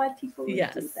don't know why people would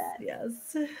do that.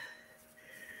 Yes.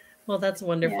 Well, that's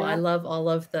wonderful. Yeah. I love all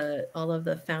of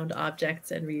the found objects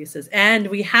and reuses. And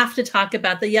we have to talk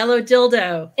about the yellow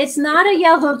dildo. It's not a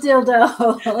yellow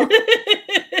dildo.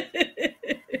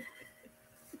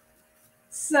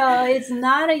 So it's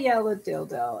not a yellow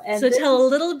dildo. And so tell a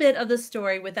little bit of the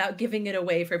story without giving it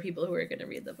away for people who are going to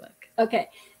read the book. Okay.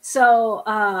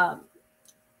 So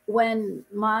when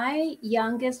my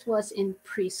youngest was in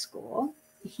preschool,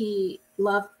 he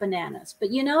loved bananas.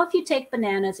 But you know, if you take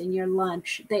bananas in your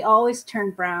lunch, they always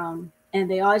turn brown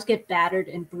and they always get battered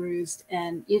and bruised.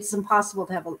 And it's impossible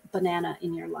to have a banana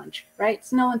in your lunch, right?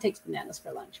 So no one takes bananas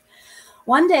for lunch.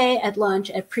 One day at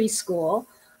lunch at preschool,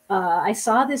 I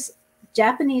saw this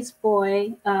Japanese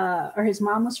boy, or his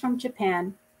mom was from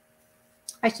Japan.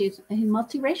 Actually, a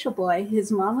multiracial boy.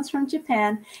 His mom was from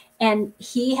Japan, and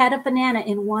he had a banana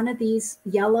in one of these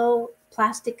yellow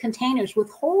plastic containers with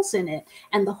holes in it,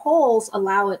 and the holes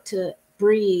allow it to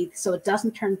breathe so it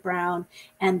doesn't turn brown,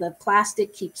 and the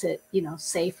plastic keeps it, you know,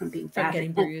 safe from being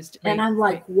getting bruised. And I'm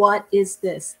like, what is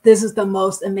this? This is the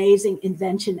most amazing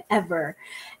invention ever.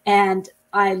 And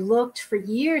I looked for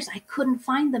years. I couldn't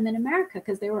find them in America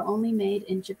because they were only made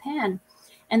in Japan.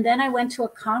 And then I went to a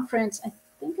conference, I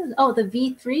think it was, the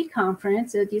V3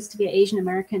 conference. It used to be an Asian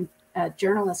American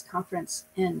journalist conference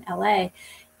in LA.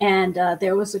 And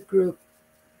there was a group,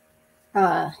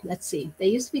 let's see, they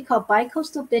used to be called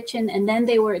Bicoastal Bitchin', and then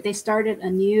they started a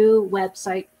new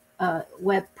website,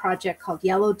 web project called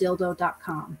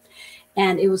yellowdildo.com.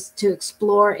 And it was to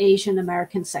explore Asian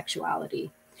American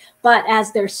sexuality. But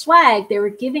as their swag, they were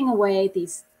giving away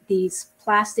these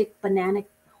plastic banana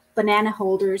banana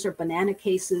holders or banana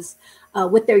cases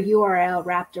with their URL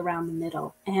wrapped around the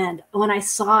middle. And when I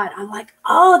saw it, I'm like,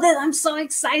 oh, I'm so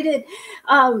excited.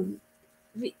 And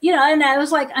I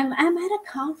was like, I'm at a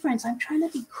conference. I'm trying to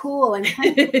be cool. I'm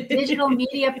trying to be a digital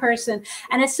media person.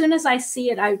 And as soon as I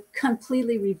see it, I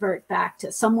completely revert back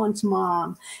to someone's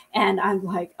mom. And I'm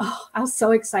like, oh, I was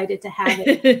so excited to have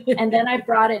it. And then I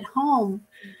brought it home,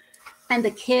 and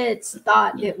the kids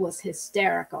thought it was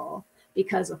hysterical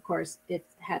because, of course, it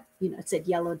had, it said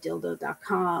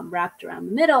yellowdildo.com wrapped around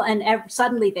the middle. And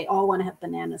suddenly they all want to have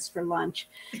bananas for lunch.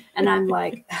 And I'm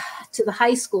like, to the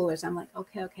high schoolers, I'm like,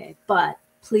 okay, but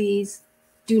please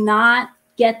do not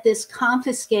get this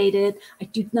confiscated. I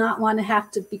do not want to have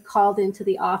to be called into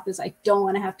the office. I don't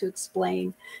want to have to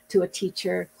explain to a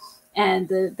teacher. And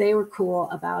they were cool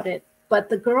about it. But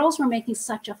the girls were making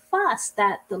such a fuss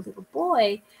that the little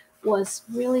boy was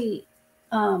really,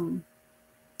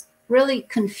 really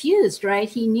confused, right?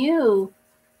 He knew,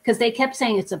 because they kept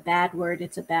saying it's a bad word,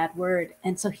 it's a bad word.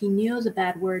 And so he knew it was a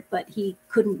bad word, but he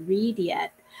couldn't read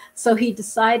yet. So he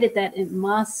decided that it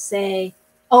must say,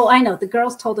 oh, I know, the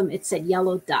girls told him it said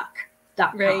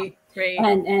yellowduck.com. Right.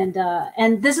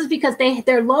 And this is because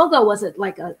their logo was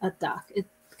like a duck. It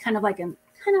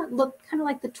looked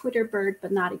like the Twitter bird,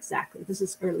 but not exactly. This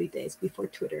is early days before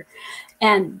Twitter.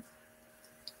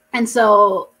 And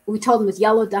so we told him it was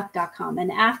yellowduck.com. And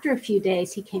after a few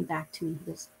days, he came back to me.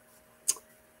 He goes,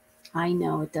 I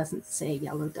know it doesn't say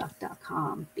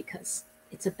yellowduck.com because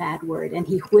it's a bad word. And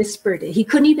he whispered it. He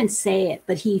couldn't even say it,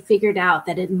 but he figured out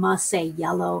that it must say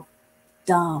yellow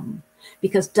dumb,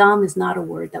 because dumb is not a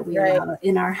word that we allow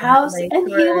in our house. And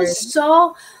he was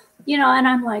so, and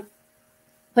I'm like,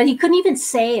 but he couldn't even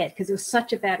say it because it was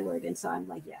such a bad word. And so I'm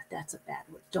like, yeah, that's a bad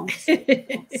word. Don't say it.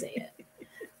 Don't say it.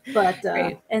 But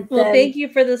thank you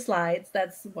for the slides.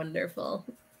 That's wonderful.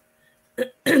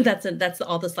 That's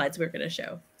all the slides we're going to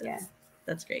show.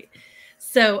 That's great.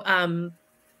 So and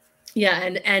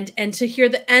to hear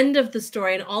the end of the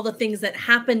story and all the things that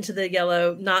happened to the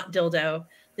yellow, not dildo,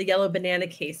 the yellow banana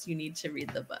case, you need to read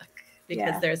the book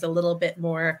because there's a little bit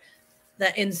more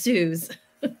that ensues.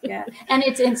 And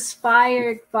it's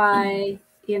inspired by,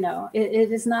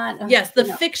 it is not.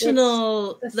 The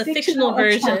fictional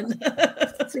version.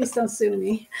 Please don't sue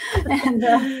me.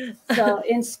 And so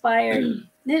inspired.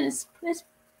 It's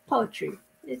poetry.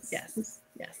 It's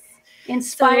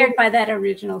inspired by that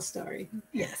original story.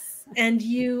 Yes, and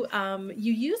you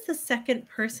use the second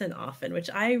person often, which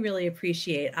I really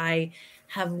appreciate. I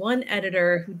have one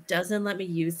editor who doesn't let me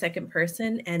use second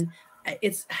person, and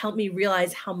it's helped me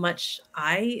realize how much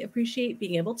I appreciate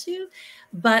being able to.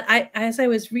 But as I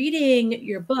was reading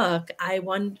your book, I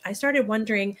started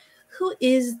wondering, who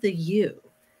is the you?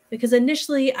 Because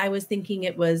initially I was thinking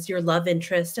it was your love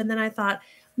interest. And then I thought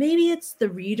maybe it's the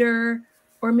reader,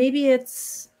 or maybe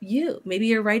it's you. Maybe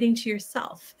you're writing to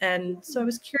yourself. And so I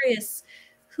was curious,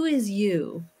 who is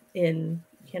you in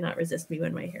Cannot Resist Me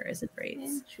When My Hair Is in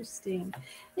Braids? Interesting.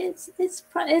 It's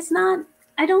not,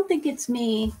 I don't think it's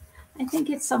me. I think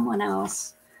it's someone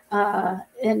else.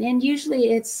 And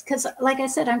usually it's because, like I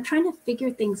said, I'm trying to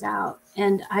figure things out,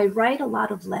 and I write a lot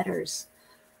of letters.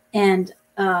 And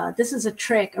this is a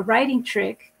writing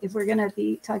trick, if we're going to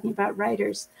be talking about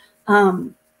writers.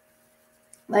 And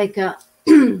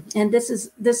this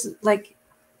is like,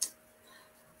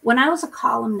 when I was a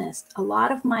columnist, a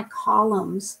lot of my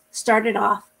columns started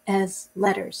off as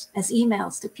letters, as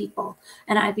emails to people.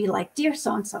 And I'd be like, dear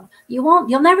so-and-so, you'll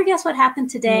never guess what happened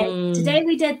today. Today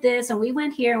we did this and we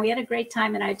went here and we had a great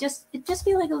time. And it'd just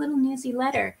be like a little newsy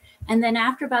letter. And then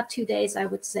after about 2 days, I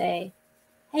would say,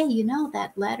 hey,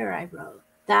 that letter I wrote,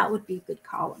 that would be a good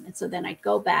column. And so then I'd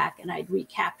go back and I'd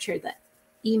recapture that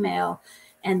email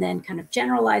and then kind of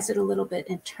generalize it a little bit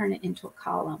and turn it into a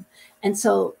column. And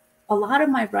so a lot of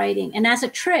my writing, and as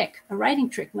a writing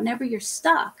trick, whenever you're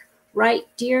stuck, write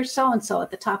dear so-and-so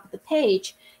at the top of the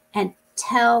page and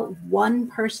tell one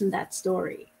person that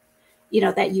story,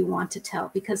 that you want to tell,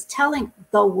 because telling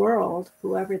the world,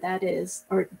 whoever that is,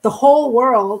 or the whole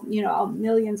world,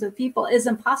 millions of people, is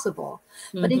impossible.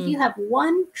 But if you have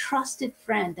one trusted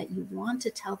friend that you want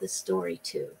to tell this story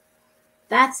to,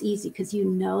 that's easy because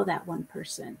that one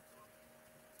person.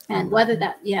 And whether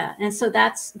that, and so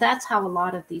that's how a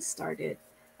lot of these started.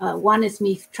 One is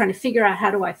me trying to figure out,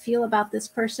 how do I feel about this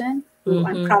person who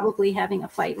I'm probably having a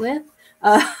fight with,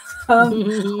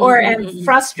 or am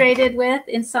frustrated with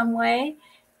in some way,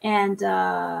 and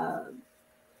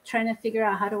trying to figure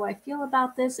out, how do I feel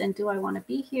about this, and do I want to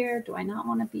be here? Do I not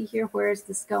want to be here? Where is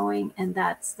this going? And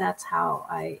that's how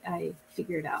I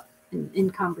figured out in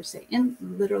conversation,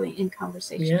 literally in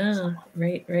conversation. Yeah,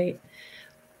 right.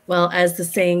 Well, as the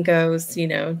saying goes, you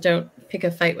know, don't pick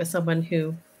a fight with someone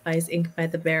who buys ink by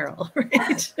the barrel,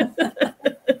 right?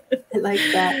 I like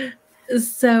that.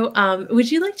 So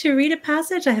would you like to read a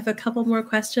passage? I have a couple more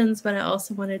questions, but I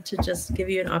also wanted to just give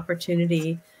you an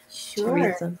opportunity to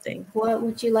read something. What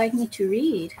would you like me to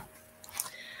read?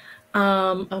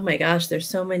 Oh my gosh, there's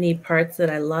so many parts that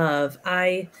I love.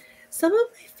 Some of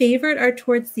my favorite are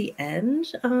towards the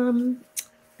end.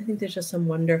 I think there's just some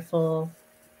wonderful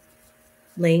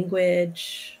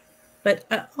language, but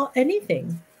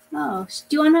anything. Oh,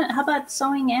 do you want to, how about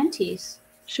sewing aunties?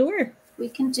 Sure. We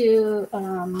can do,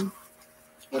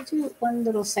 we'll do one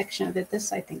little section of it.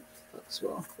 This, I think, folks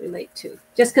will relate to,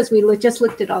 just because we just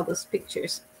looked at all those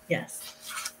pictures.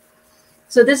 Yes.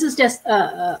 So this is just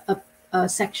a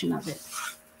section of it.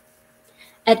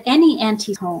 At any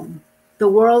auntie's home, the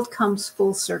world comes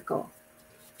full circle.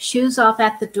 Shoes off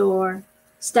at the door,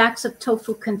 stacks of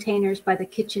tofu containers by the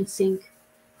kitchen sink,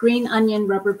 green onion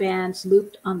rubber bands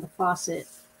looped on the faucet,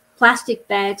 plastic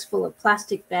bags full of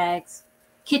plastic bags,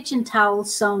 kitchen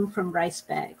towels sewn from rice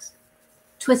bags,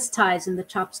 twist ties in the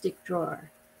chopstick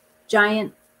drawer,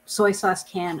 giant soy sauce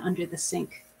can under the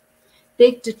sink,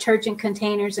 big detergent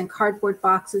containers and cardboard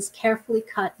boxes carefully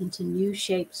cut into new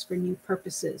shapes for new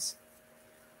purposes,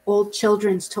 old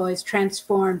children's toys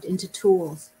transformed into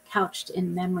tools, couched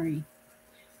in memory.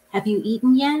 Have you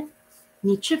eaten yet?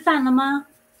 你吃饭了吗?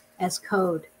 As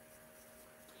code.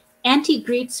 Auntie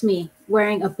greets me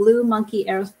wearing a blue monkey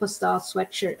Aeropostale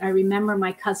sweatshirt I remember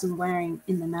my cousin wearing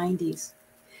in the 90s.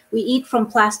 We eat from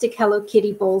plastic Hello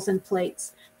Kitty bowls and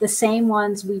plates, the same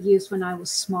ones we used when I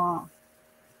was small.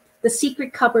 The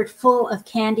secret cupboard full of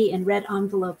candy and red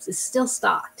envelopes is still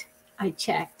stocked. I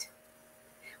checked.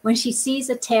 When she sees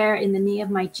a tear in the knee of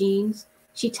my jeans,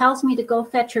 she tells me to go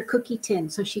fetch her cookie tin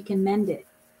so she can mend it.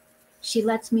 She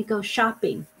lets me go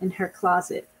shopping in her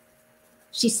closet.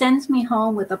 She sends me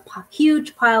home with a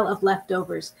huge pile of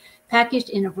leftovers, packaged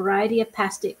in a variety of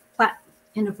plastic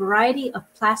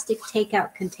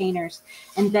takeout containers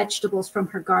and vegetables from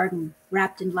her garden,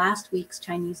 wrapped in last week's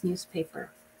Chinese newspaper.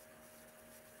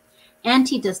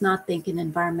 Auntie does not think in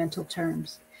environmental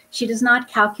terms. She does not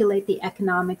calculate the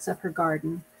economics of her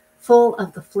garden, full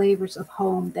of the flavors of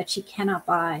home that she cannot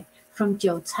buy, from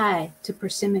jiucai to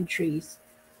persimmon trees.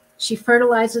 She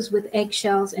fertilizes with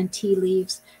eggshells and tea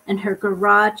leaves, and her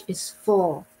garage is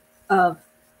full of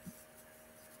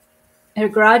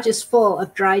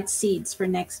dried seeds for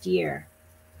next year.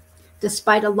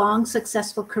 Despite a long,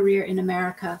 successful career in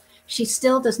America, she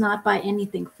still does not buy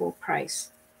anything full price.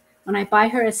 When I buy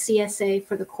her a CSA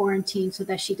for the quarantine so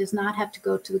that she does not have to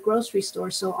go to the grocery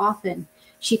store so often,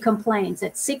 she complains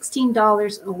that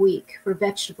 $16 a week for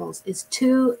vegetables is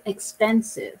too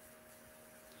expensive.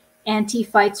 Auntie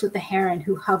fights with the heron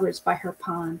who hovers by her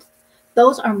pond.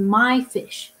 Those are my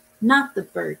fish, not the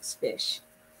bird's fish.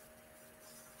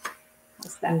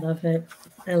 How's that? I love it.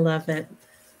 I love it.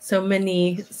 So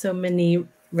many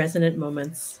resonant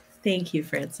moments. Thank you,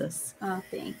 Frances. Oh,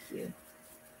 thank you.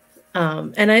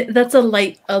 And that's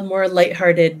a more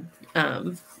lighthearted,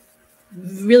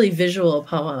 really visual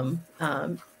poem.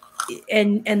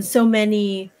 And so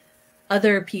many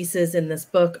other pieces in this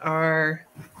book are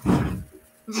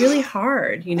really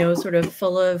hard, you know, sort of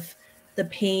full of the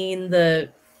pain, the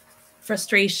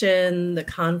frustration, the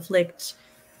conflict,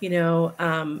 you know,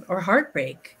 or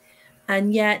heartbreak.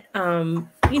 And yet,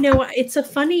 you know, it's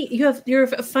you're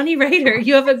a funny writer.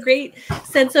 You have a great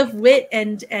sense of wit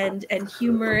and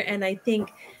humor. And I think,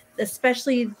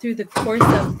 especially through the course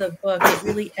of the book, it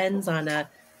really ends on a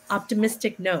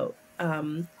optimistic note.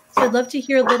 So I'd love to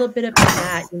hear a little bit about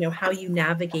that, you know, how you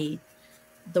navigate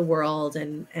the world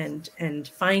and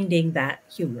finding that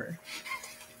humor.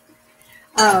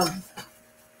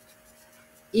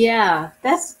 Yeah,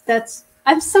 that's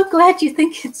I'm so glad you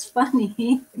think it's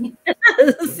funny.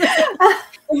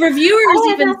 Reviewers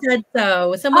even said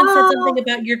so. Someone said something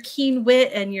about your keen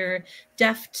wit and your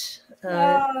deft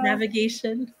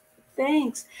navigation.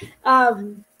 Thanks.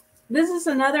 This is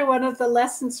another one of the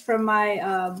lessons from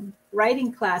my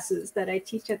writing classes that I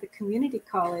teach at the community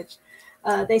college.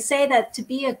 They say that to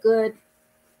be a good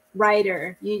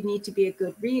writer, you need to be a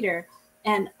good reader.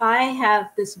 And I have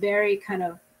this very kind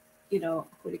of, you know,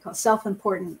 what do you call,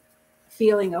 self-important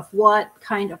feeling of what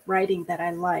kind of writing that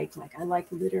I like. Like, I like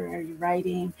literary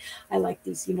writing. I like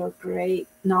these, you know, great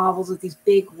novels with these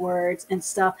big words and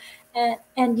stuff.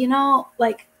 And you know,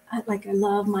 I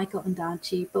love Michael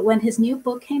Ondaatje, but when his new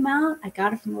book came out, I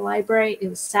got it from the library. It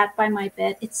was sat by my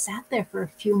bed. It sat there for a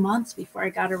few months before I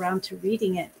got around to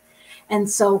reading it. And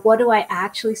so what do I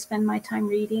actually spend my time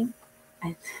reading?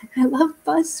 I love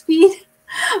BuzzFeed.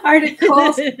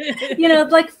 articles,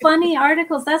 like funny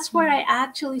articles. That's where I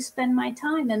actually spend my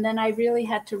time. And then I really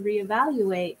had to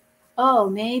reevaluate, oh,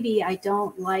 maybe I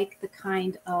don't like the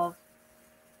kind of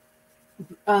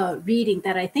reading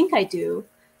that I think I do.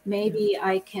 Maybe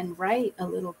I can write a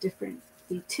little differently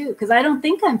too, because I don't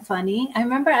think I'm funny. I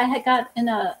remember I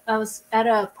was at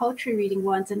a poetry reading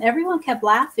once, and everyone kept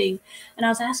laughing, and I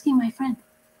was asking my friend,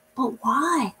 but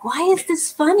why? Why is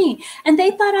this funny? And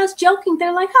they thought I was joking.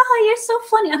 They're like, "Oh, you're so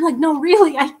funny." I'm like, "No,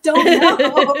 really, I don't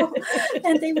know."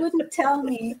 And they wouldn't tell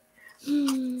me.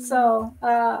 So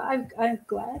I'm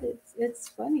glad it's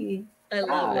funny. I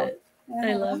love it.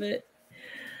 I love it.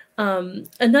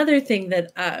 Another thing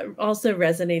that also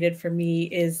resonated for me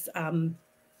is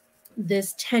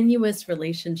this tenuous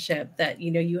relationship that,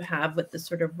 you have with the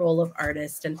sort of role of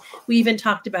artist. And we even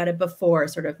talked about it before,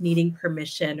 sort of needing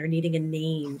permission or needing a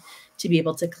name to be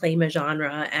able to claim a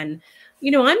genre. And,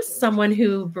 I'm someone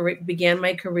who began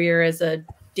my career as a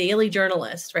daily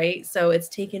journalist, right? So it's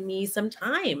taken me some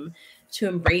time to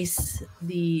embrace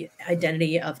the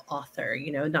identity of author,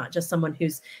 not just someone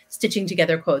who's stitching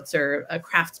together quotes or a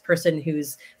craftsperson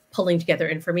who's pulling together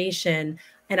information.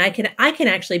 And I can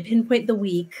actually pinpoint the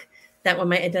week that when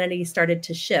my identity started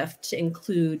to shift to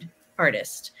include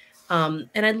artist. And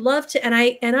I'd love to, and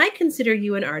I consider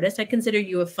you an artist. I consider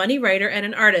you a funny writer and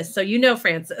an artist. So,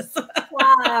 Frances.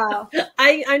 Wow.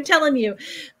 I'm telling you,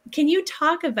 can you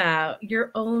talk about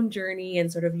your own journey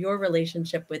and sort of your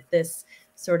relationship with this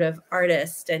sort of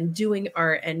artist and doing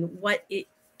art and what it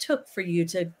took for you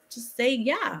to just say,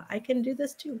 yeah, I can do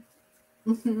this too?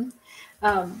 Mm-hmm.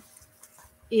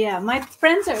 Yeah, my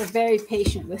friends are very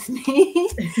patient with me.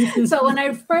 So when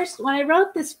I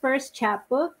wrote this first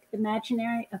chapbook,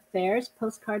 Imaginary Affairs,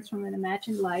 Postcards from an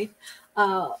Imagined Life,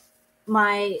 I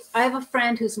have a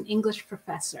friend who's an English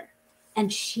professor,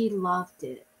 and she loved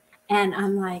it. And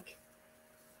I'm like,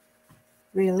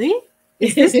 really?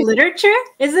 Is this literature?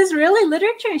 Is this really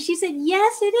literature? And she said,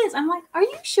 yes, it is. I'm like, are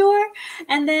you sure?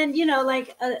 And then,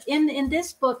 in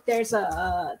this book, there's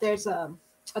a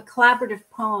collaborative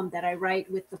poem that I write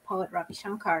with the poet Ravi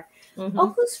Shankar,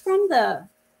 who's from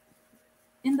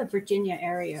in the Virginia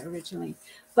area originally.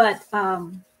 But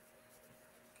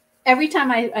every time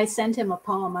I send him a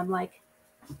poem, I'm like,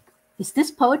 is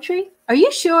this poetry? Are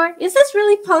you sure? Is this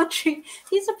really poetry?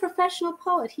 He's a professional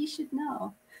poet. He should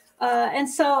know. And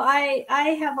so I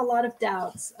have a lot of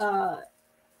doubts. I'm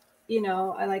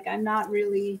not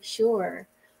really sure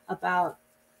about,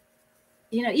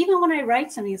 even when I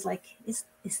write something, it's like, is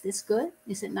this good?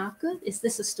 Is it not good? Is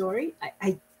this a story?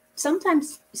 I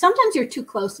sometimes you're too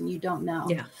close and you don't know.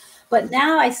 Yeah. But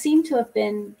now I seem to have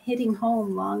been hitting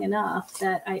home long enough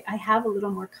that I have a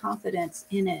little more confidence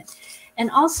in it.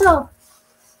 And also,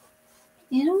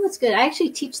 what's good? I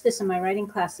actually teach this in my writing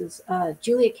classes.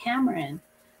 Julia Cameron,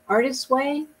 Artist's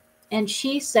Way, and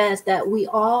she says that we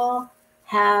all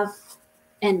have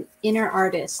an inner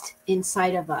artist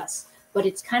inside of us, but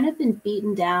it's kind of been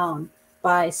beaten down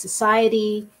by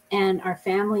society and our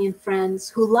family and friends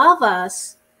who love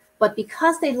us, but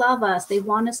because they love us, they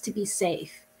want us to be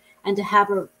safe and to have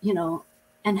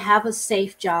a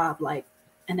safe job like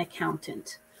an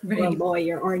accountant, right, or a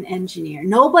lawyer or an engineer.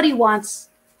 Nobody wants,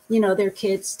 their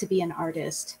kids to be an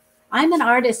artist. I'm an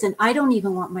artist and I don't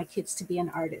even want my kids to be an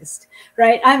artist,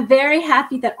 right? I'm very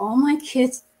happy that all my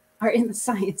kids are in the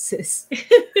sciences.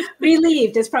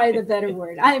 Relieved is probably the better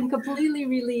word. I am completely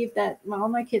relieved that all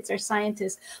my kids are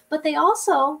scientists, but they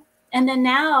also, and then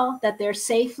now that they're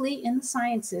safely in the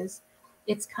sciences,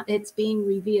 it's being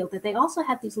revealed that they also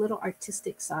have these little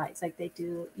artistic sides, like they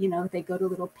do, they go to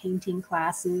little painting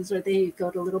classes or they go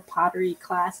to little pottery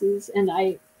classes. And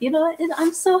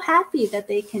I'm so happy that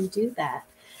they can do that.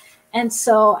 And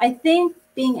so I think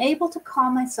being able to call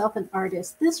myself an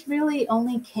artist, this really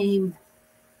only came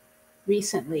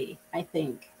recently, I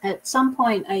think. At some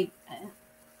point, I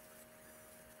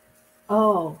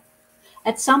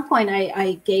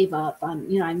gave up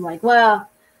on, I'm like, well,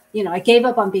 I gave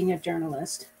up on being a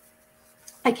journalist.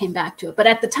 I came back to it. But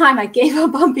at the time, I gave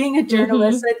up on being a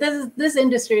journalist. Like, this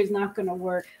industry is not going to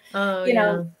work.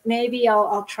 Maybe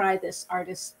I'll try this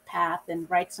artist path and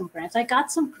write some grants. I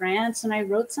got some grants and I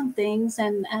wrote some things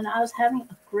and I was having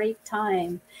a great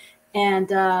time. And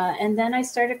then I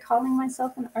started calling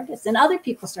myself an artist, and other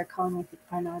people started calling me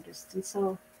an artist. And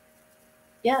so,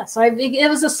 yeah, so it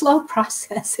was a slow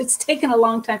process. It's taken a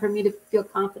long time for me to feel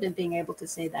confident being able to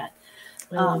say that.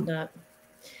 I love that.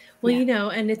 Well, yeah.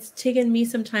 And it's taken me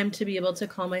some time to be able to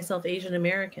call myself Asian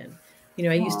American.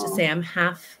 I used to say I'm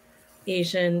half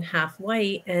Asian, half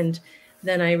white. And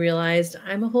then I realized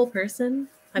I'm a whole person.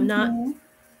 I'm not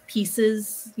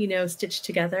pieces, stitched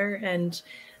together. And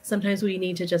sometimes we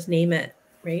need to just name it,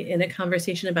 right? In a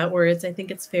conversation about words, I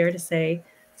think it's fair to say,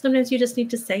 sometimes you just need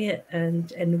to say it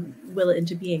and will it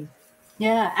into being.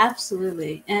 Yeah,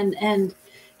 absolutely. And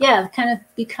yeah, kind of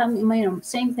become,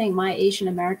 same thing. My Asian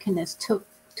Americanness took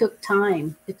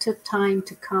time. It took time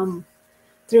to come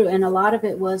through. And a lot of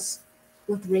it was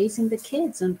with raising the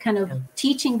kids and kind of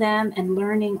teaching them and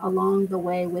learning along the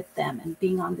way with them and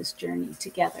being on this journey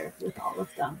together with all of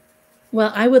them.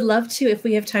 Well, I would love to, if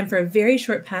we have time for a very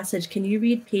short passage, can you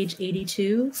read page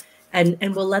 82? And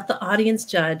we'll let the audience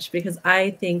judge, because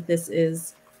I think this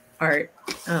is art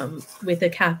with a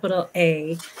capital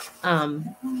A,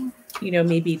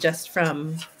 maybe just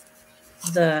from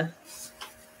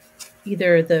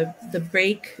either the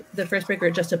break, the first break,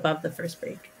 or just above the first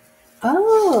break.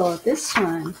 Oh, this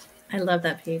one. I love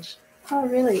that page. Oh,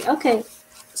 really? Okay.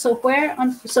 So where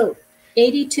on, so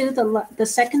 82, the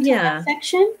second to last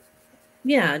section?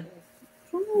 Yeah.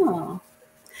 Oh,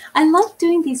 I love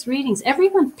doing these readings.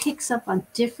 Everyone picks up on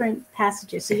different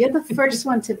passages. So you're the first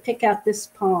one to pick out this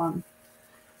poem.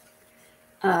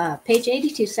 Page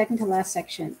 82, second to last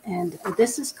section. And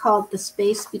this is called The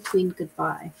Space Between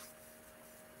Goodbye.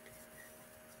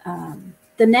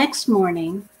 The next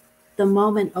morning, the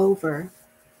moment over,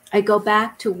 I go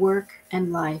back to work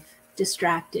and life,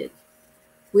 distracted.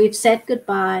 We've said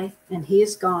goodbye and he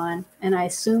is gone, and I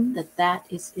assume that that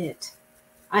is it.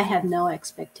 I have no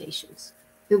expectations.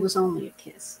 It was only a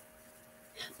kiss.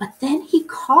 But then he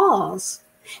calls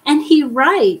and he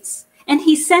writes and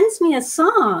he sends me a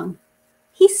song.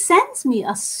 He sends me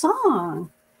a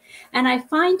song, and I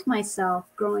find myself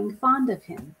growing fond of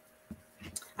him.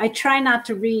 I try not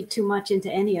to read too much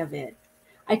into any of it.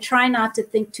 I try not to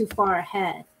think too far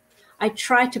ahead. I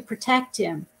try to protect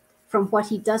him from what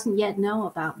he doesn't yet know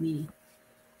about me.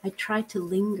 I try to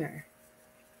linger.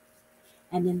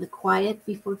 And in the quiet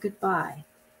before goodbye,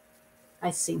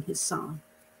 I sing his song.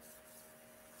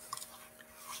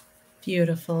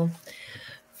 Beautiful.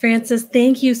 Frances,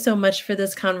 thank you so much for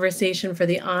this conversation, for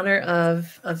the honor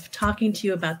of talking to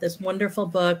you about this wonderful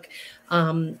book.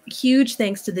 Huge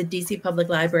thanks to the DC Public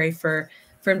Library for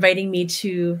inviting me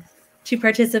to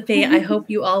participate. I hope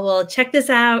you all will check this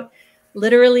out,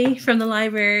 literally from the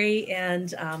library,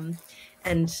 and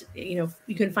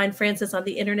you can find Frances on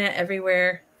the internet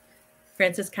everywhere.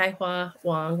 Frances Kai-Hwa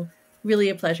Wang. Really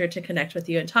a pleasure to connect with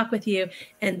you and talk with you.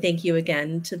 And thank you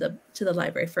again to the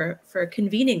library for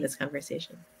convening this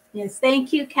conversation. Yes,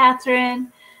 thank you,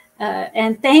 Catherine.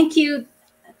 And thank you,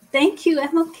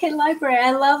 MLK Library.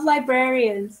 I love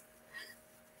librarians.